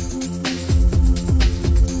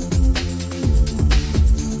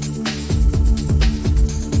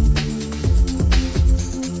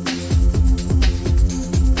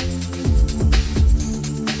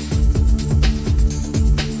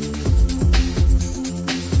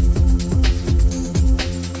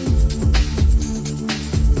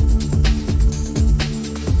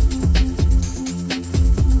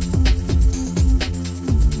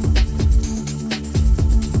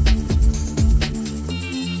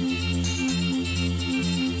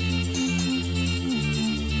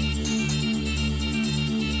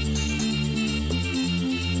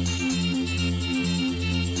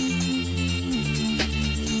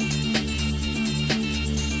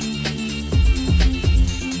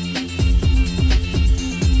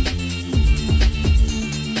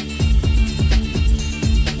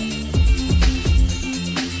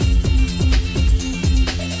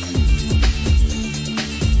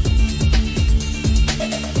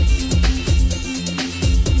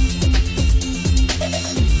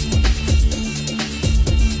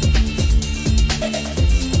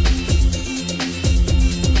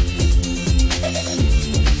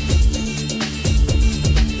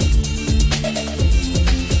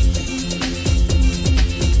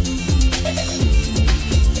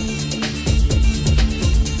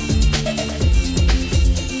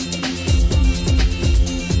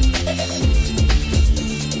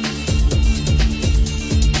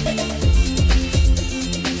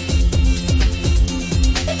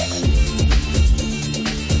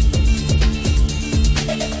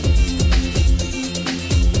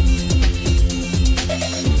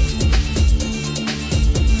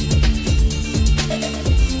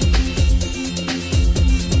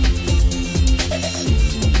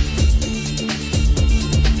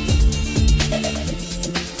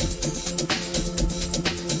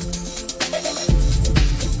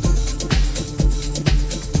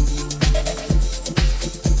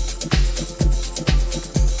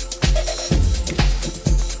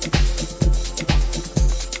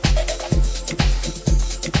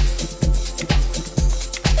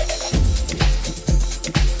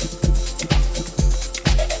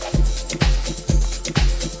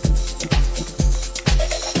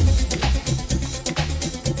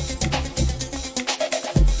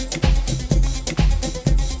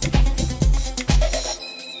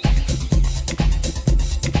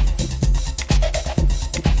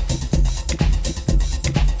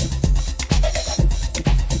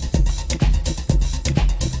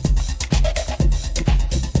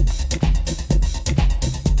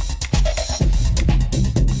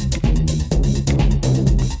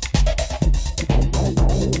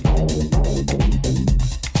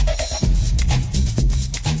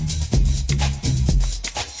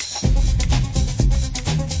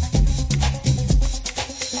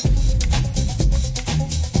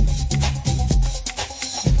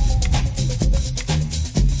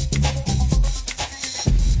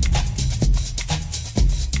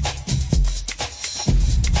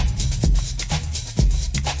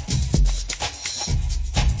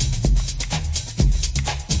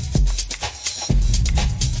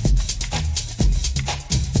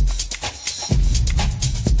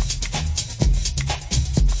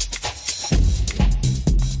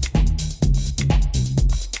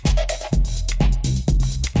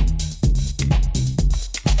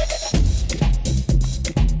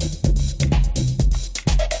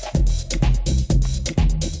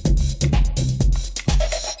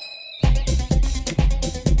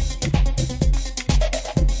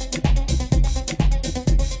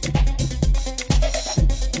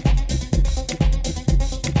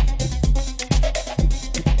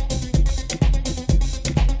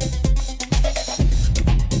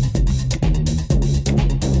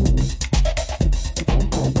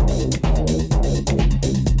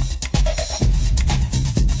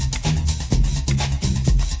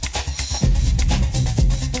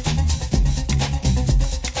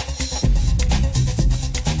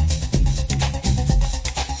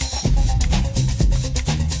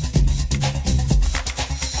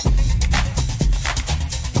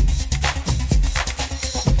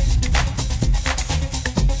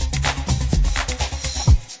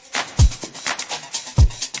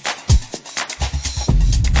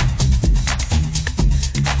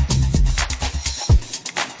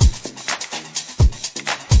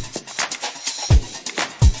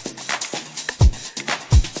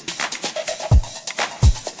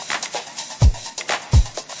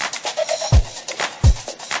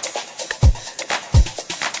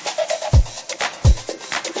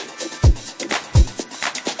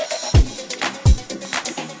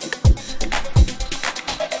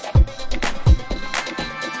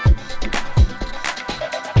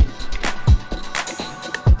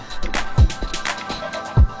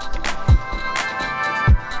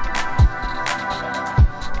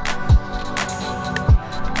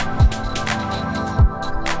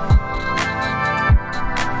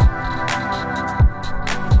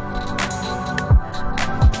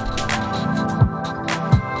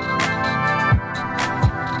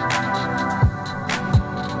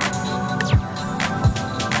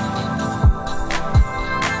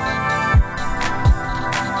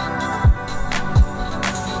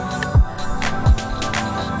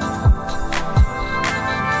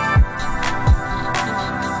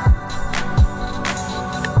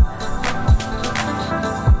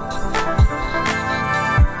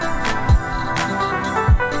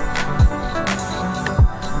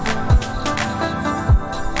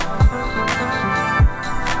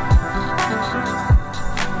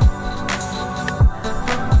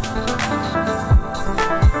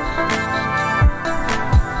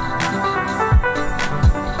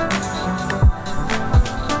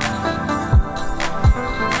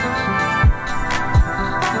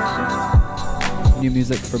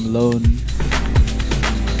 music from Lone.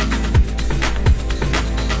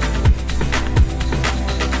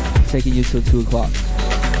 Taking you till 2 o'clock.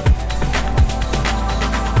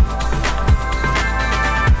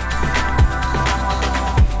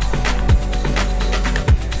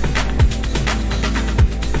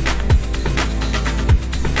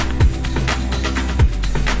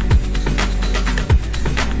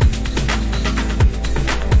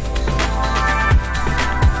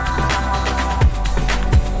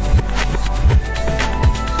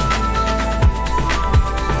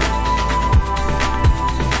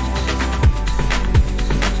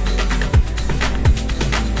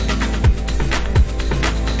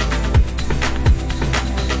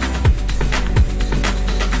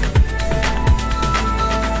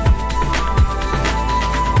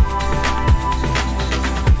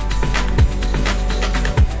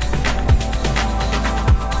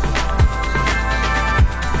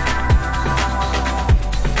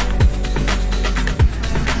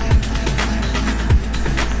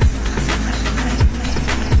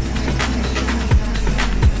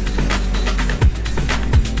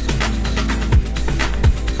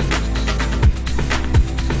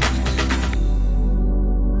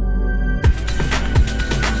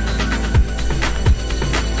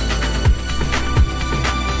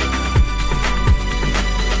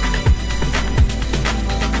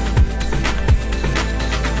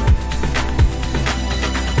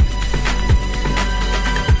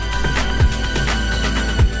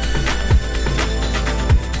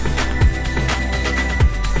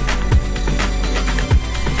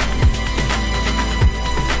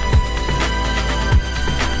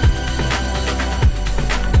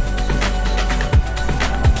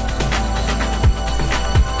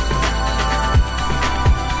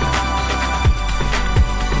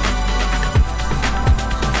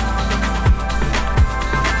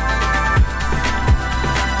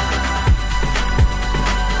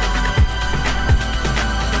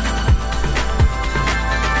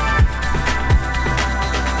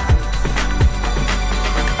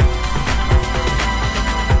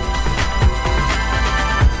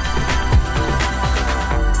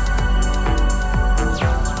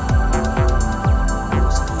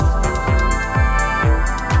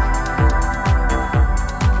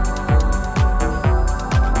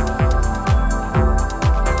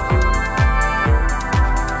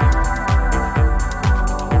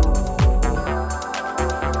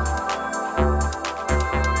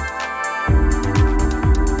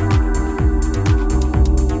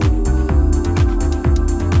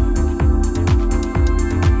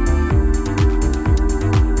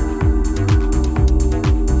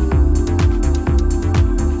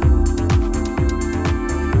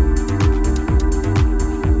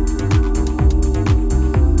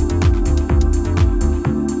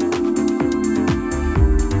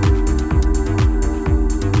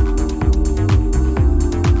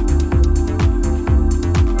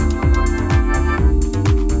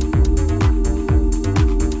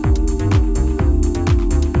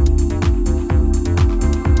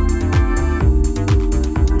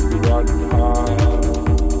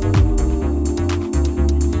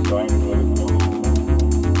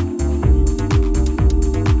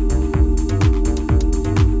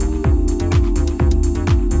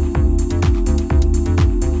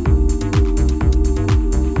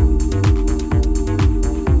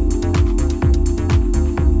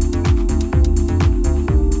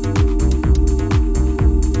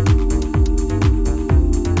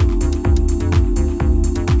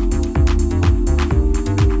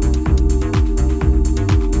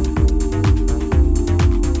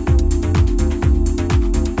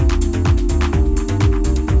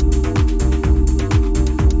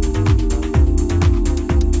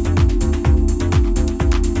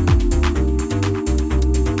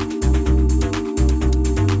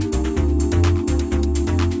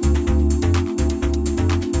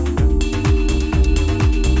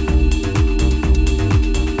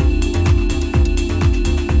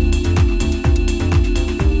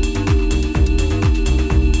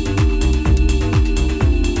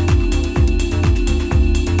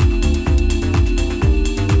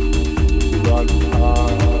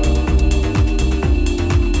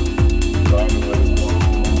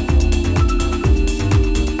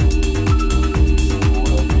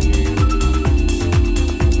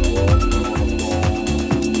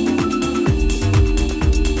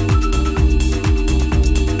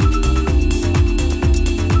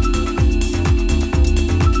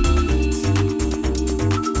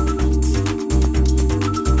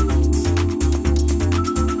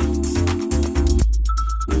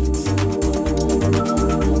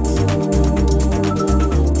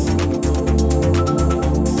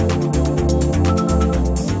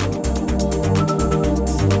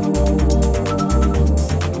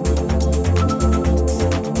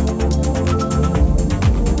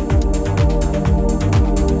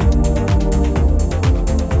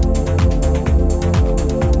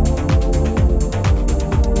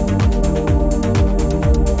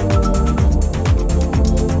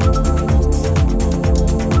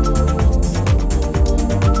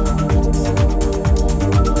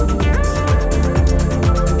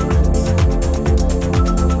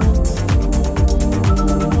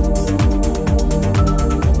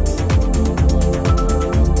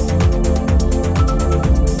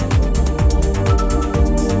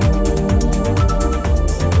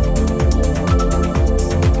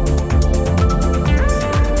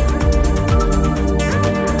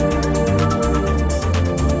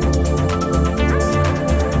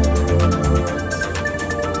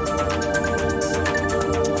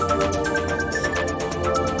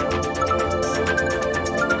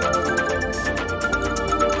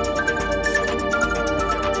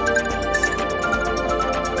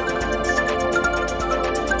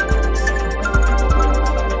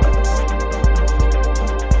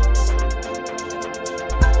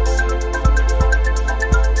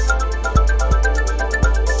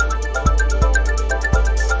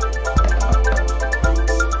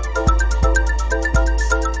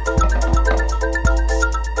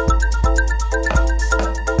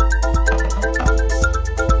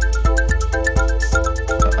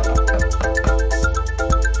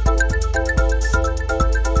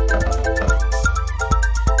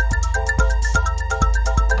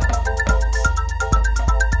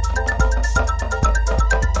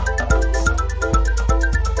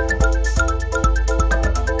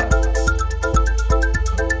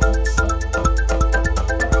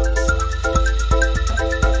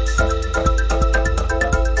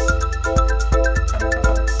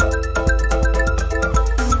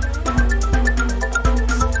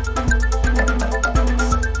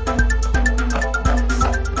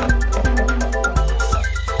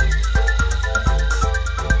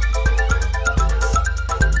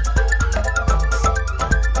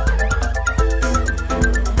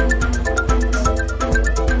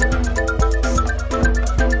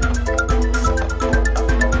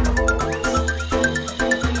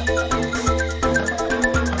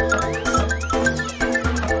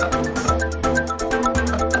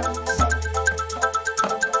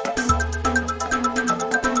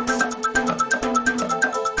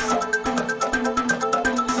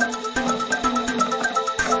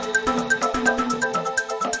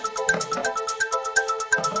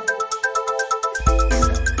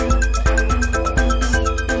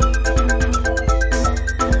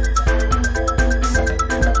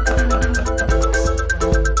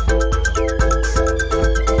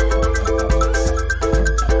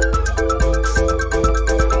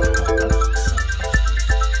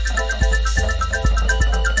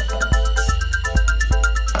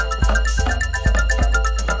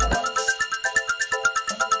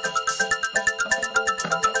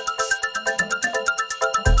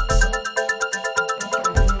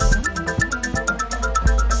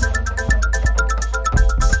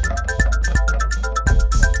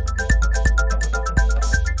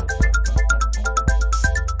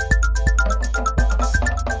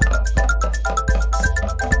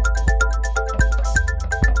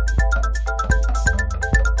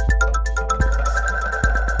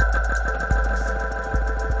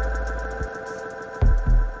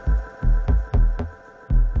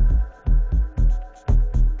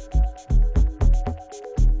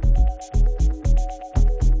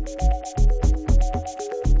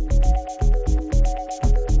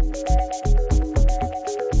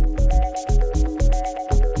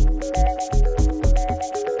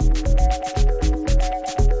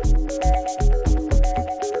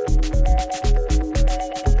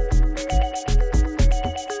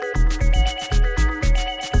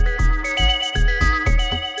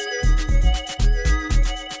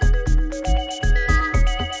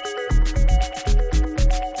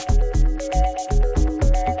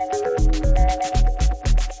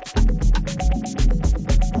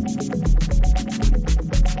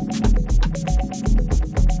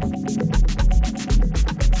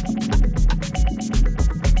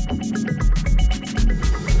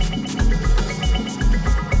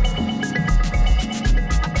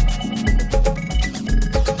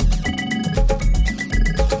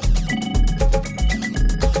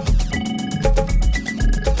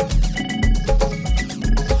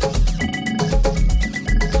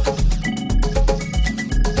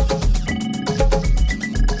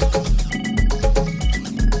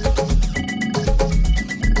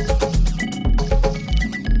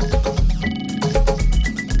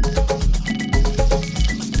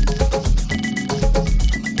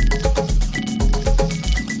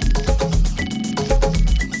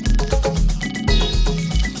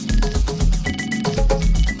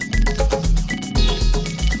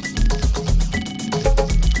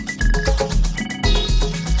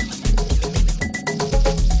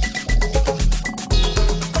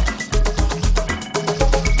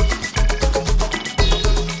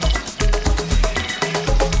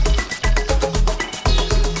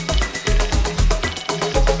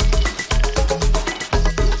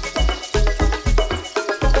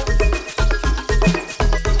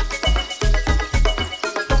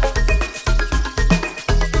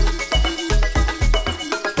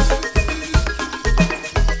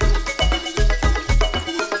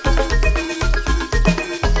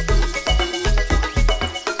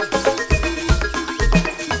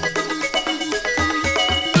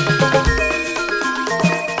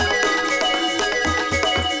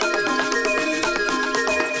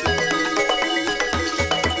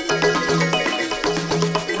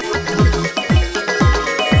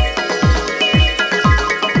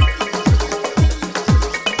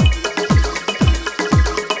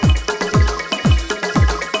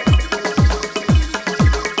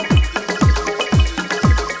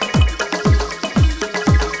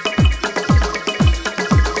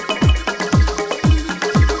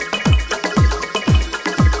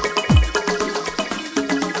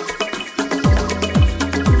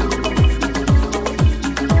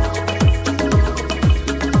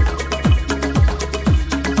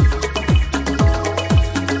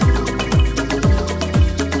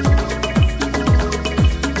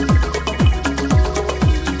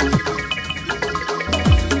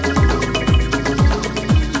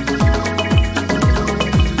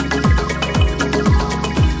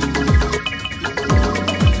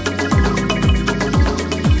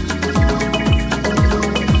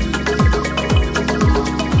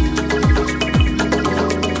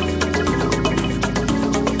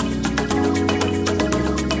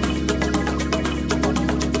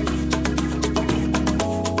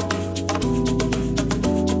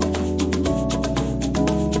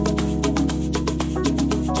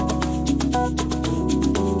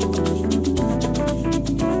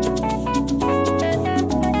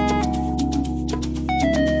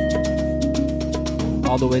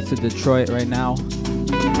 to Detroit right now.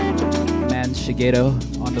 Man Shigeto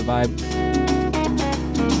on the vibe.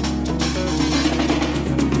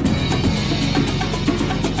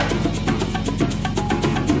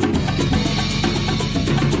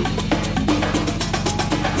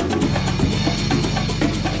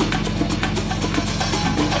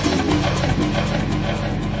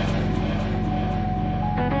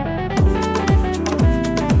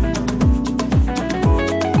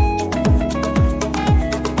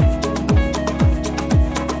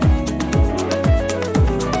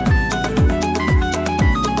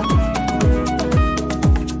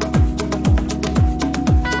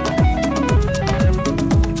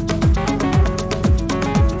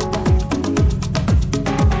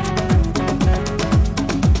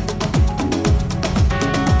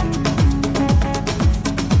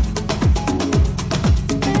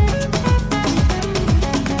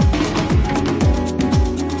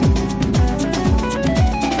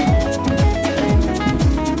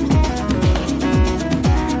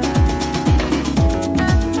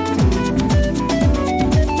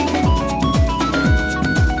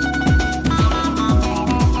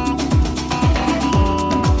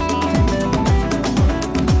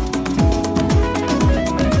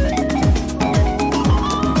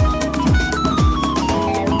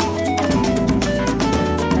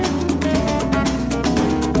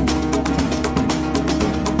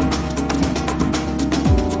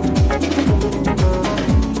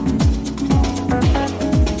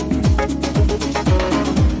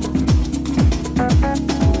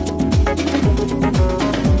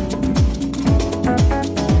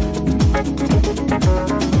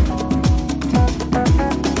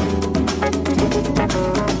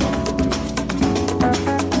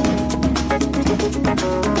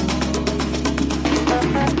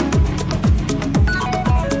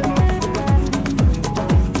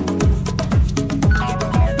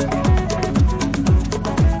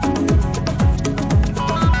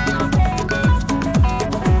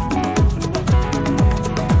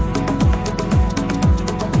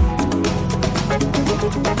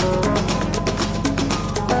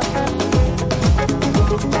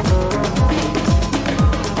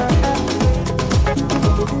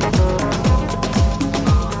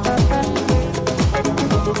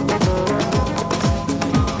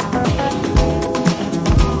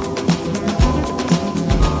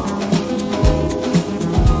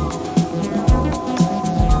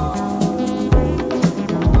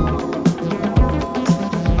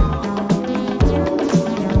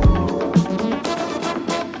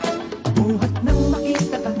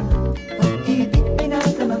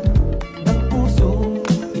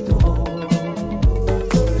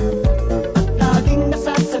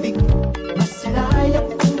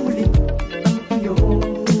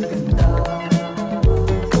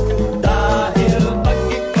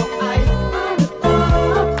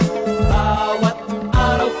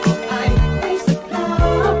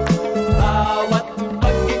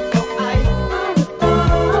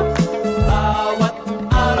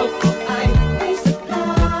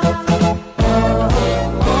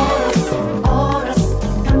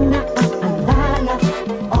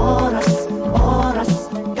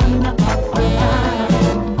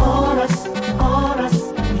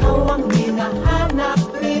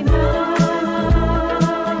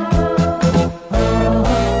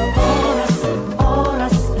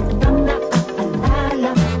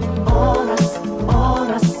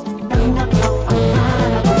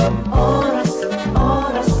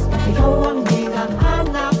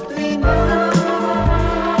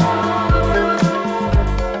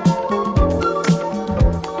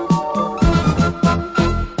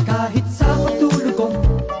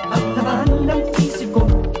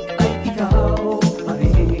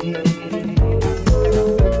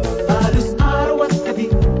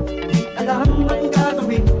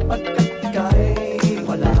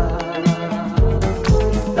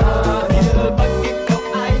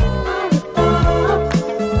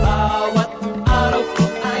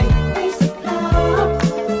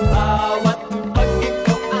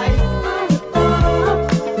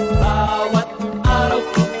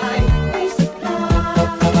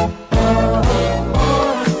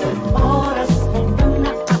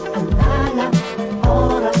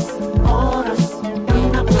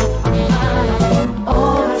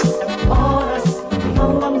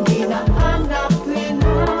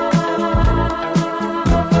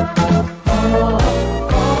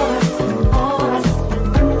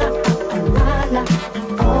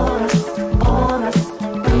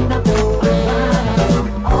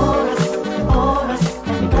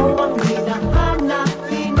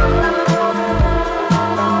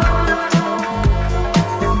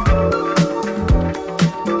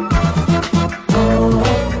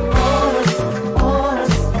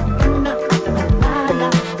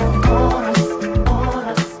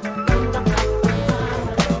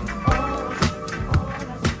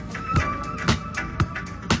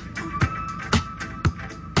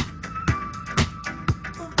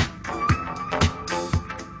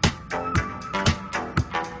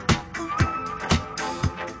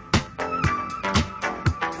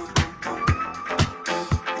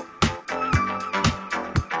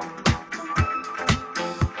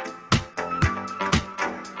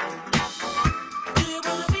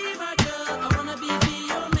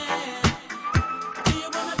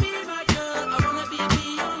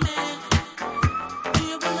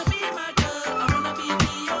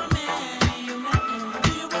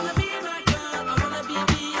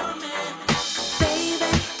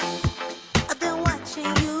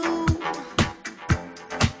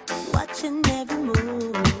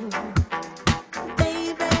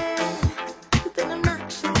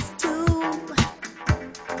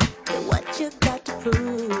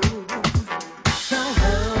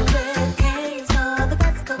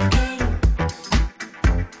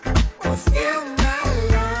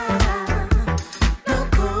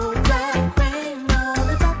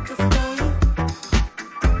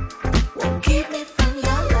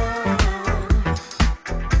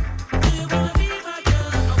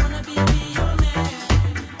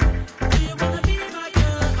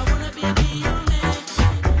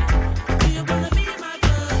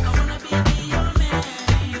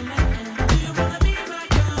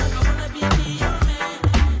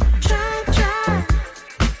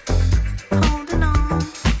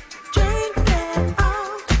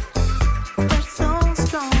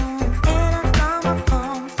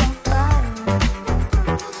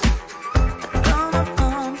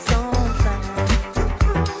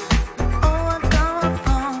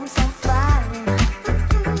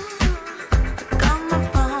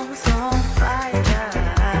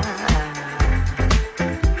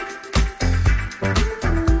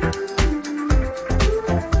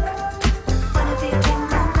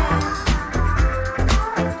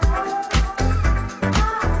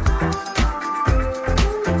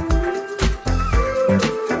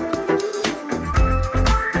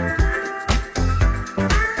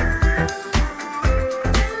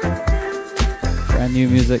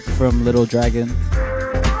 music from Little Dragon.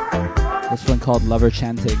 This one called Lover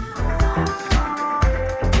Chanting.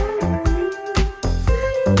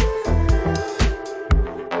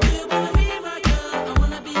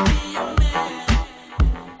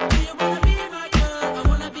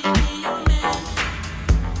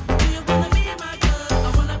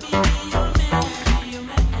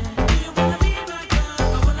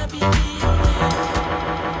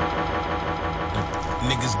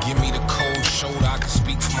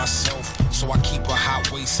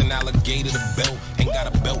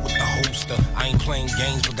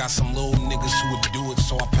 Got some little niggas who would do it,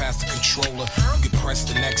 so I pass the controller. You can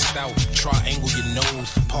press the next out, triangle your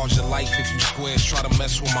nose. Pause your life if you squares, try to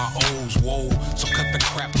mess with my O's. Whoa, so cut the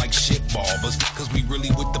crap like shit barbers. Cause we really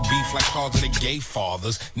with the beef like cars of the gay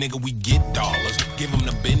fathers. Nigga, we get dollars, give them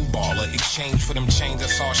the bin baller. Exchange for them chains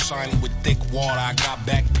that's all shiny with thick water. I got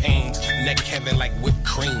back pains, neck heavy like whipped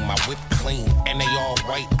cream. I whip clean, and they all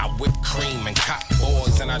white, I whip cream. And cop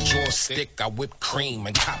boards and I draw a stick, I whip cream.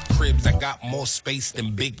 And cop cribs, I got more space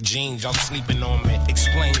than big jeans, y'all sleeping on me.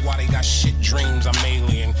 Explain why they got shit dreams. I'm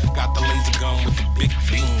alien. Got the laser gun with the big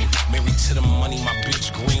beam. Married to the money, my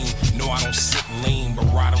bitch green. No, I don't sit lean, but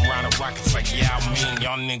ride around the rockets like yeah, I mean,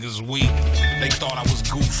 y'all niggas weak. They thought I was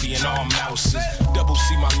goofy and all mouses. Double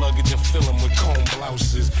C my luggage and fill them with comb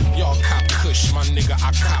blouses. Y'all cop kush, my nigga,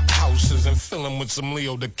 I cop houses and fill them with some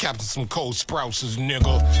Leo to captain some cold sprouses,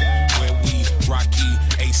 nigga. Where we, Rocky,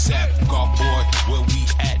 ASAP, golf boy, where we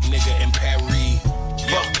at, nigga, in Paris.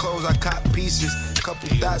 Fuck clothes, I cop pieces.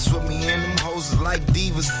 Couple dots with me and them hoes is like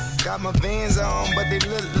divas. Got my Vans on, but they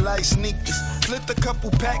look like sneakers. Flipped a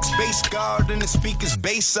couple packs, bass guard in the speakers.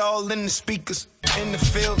 Bass all in the speakers. In the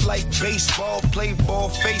field like baseball, play ball,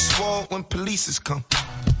 face wall when polices come.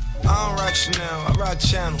 I don't rock Chanel, I rock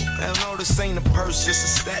Channel. Hell no, this ain't a purse, it's a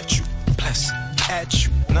statue. Bless at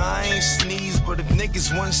you. Nah, I ain't sneeze, but if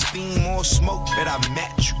niggas want steam or smoke, bet I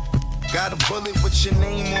match you. Got a bullet with your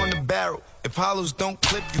name on the barrel. If hollows don't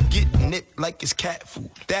clip, you get nipped like it's cat food.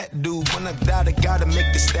 That dude, when I die, I gotta make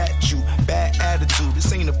a statue. Bad attitude,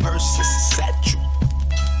 this ain't a purse, it's a statue.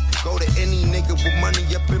 Go to any nigga with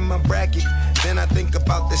money up in my bracket. Then I think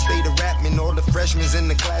about the state of rapping. All the freshmen in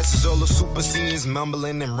the classes, all the super seniors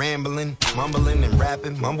mumbling and rambling, mumbling and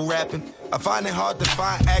rapping, mumble rapping. I find it hard to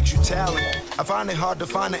find actual talent. I find it hard to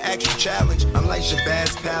find an actual challenge. I'm like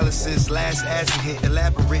Shabazz Palaces, last acid hit,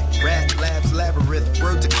 elaborate, rap labs, labyrinth.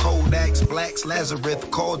 Word to Kodaks, Blacks, Lazarus,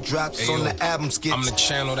 call drops on the album skits. I'm the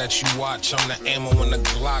channel that you watch, I'm the ammo in the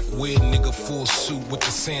Glock. Weird nigga full suit with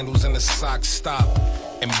the sandals and the socks, stop.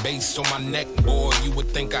 And bass on my neck, boy, you would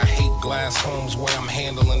think I hate glass homes where I'm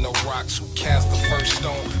handling the rocks. Who cast the first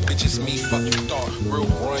stone? Bitch, it's me, fuck you thought. Real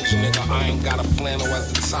brunch, nigga, I ain't got a flannel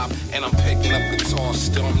at the top. And I'm picking up guitar,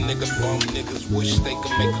 still I'm nigga bum. Niggas wish they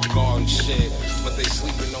could make a garden shed, but they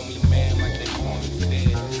sleeping on me, man, like they born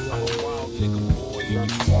dead. I'm a wild nigga, boy, you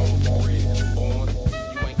be born bread. Born,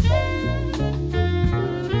 you ain't.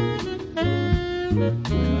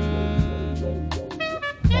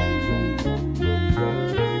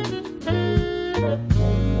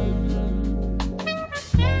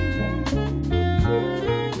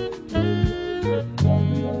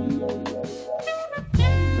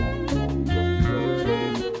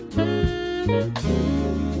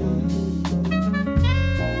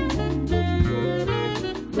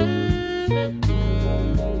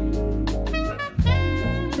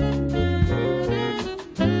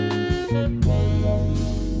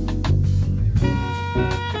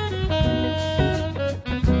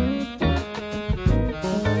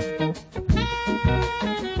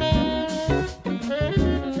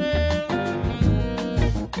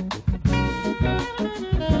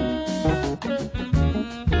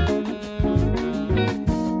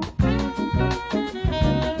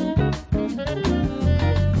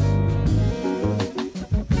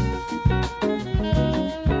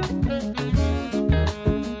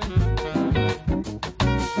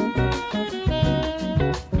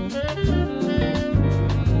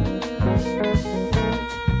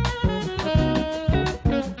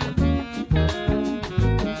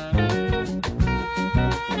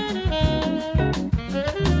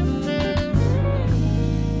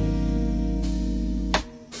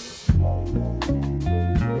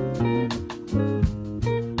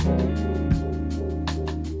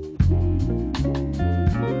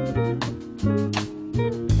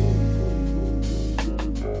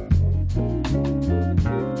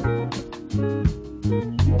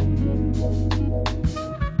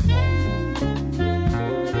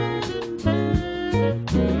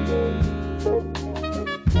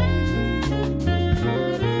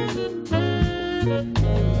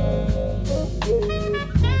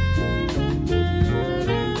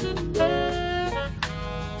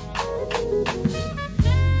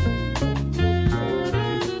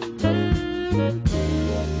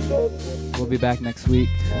 be back next week.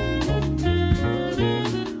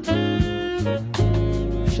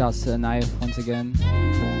 Shouts to Anayef once again.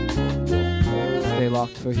 Stay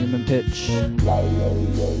locked for Human Pitch.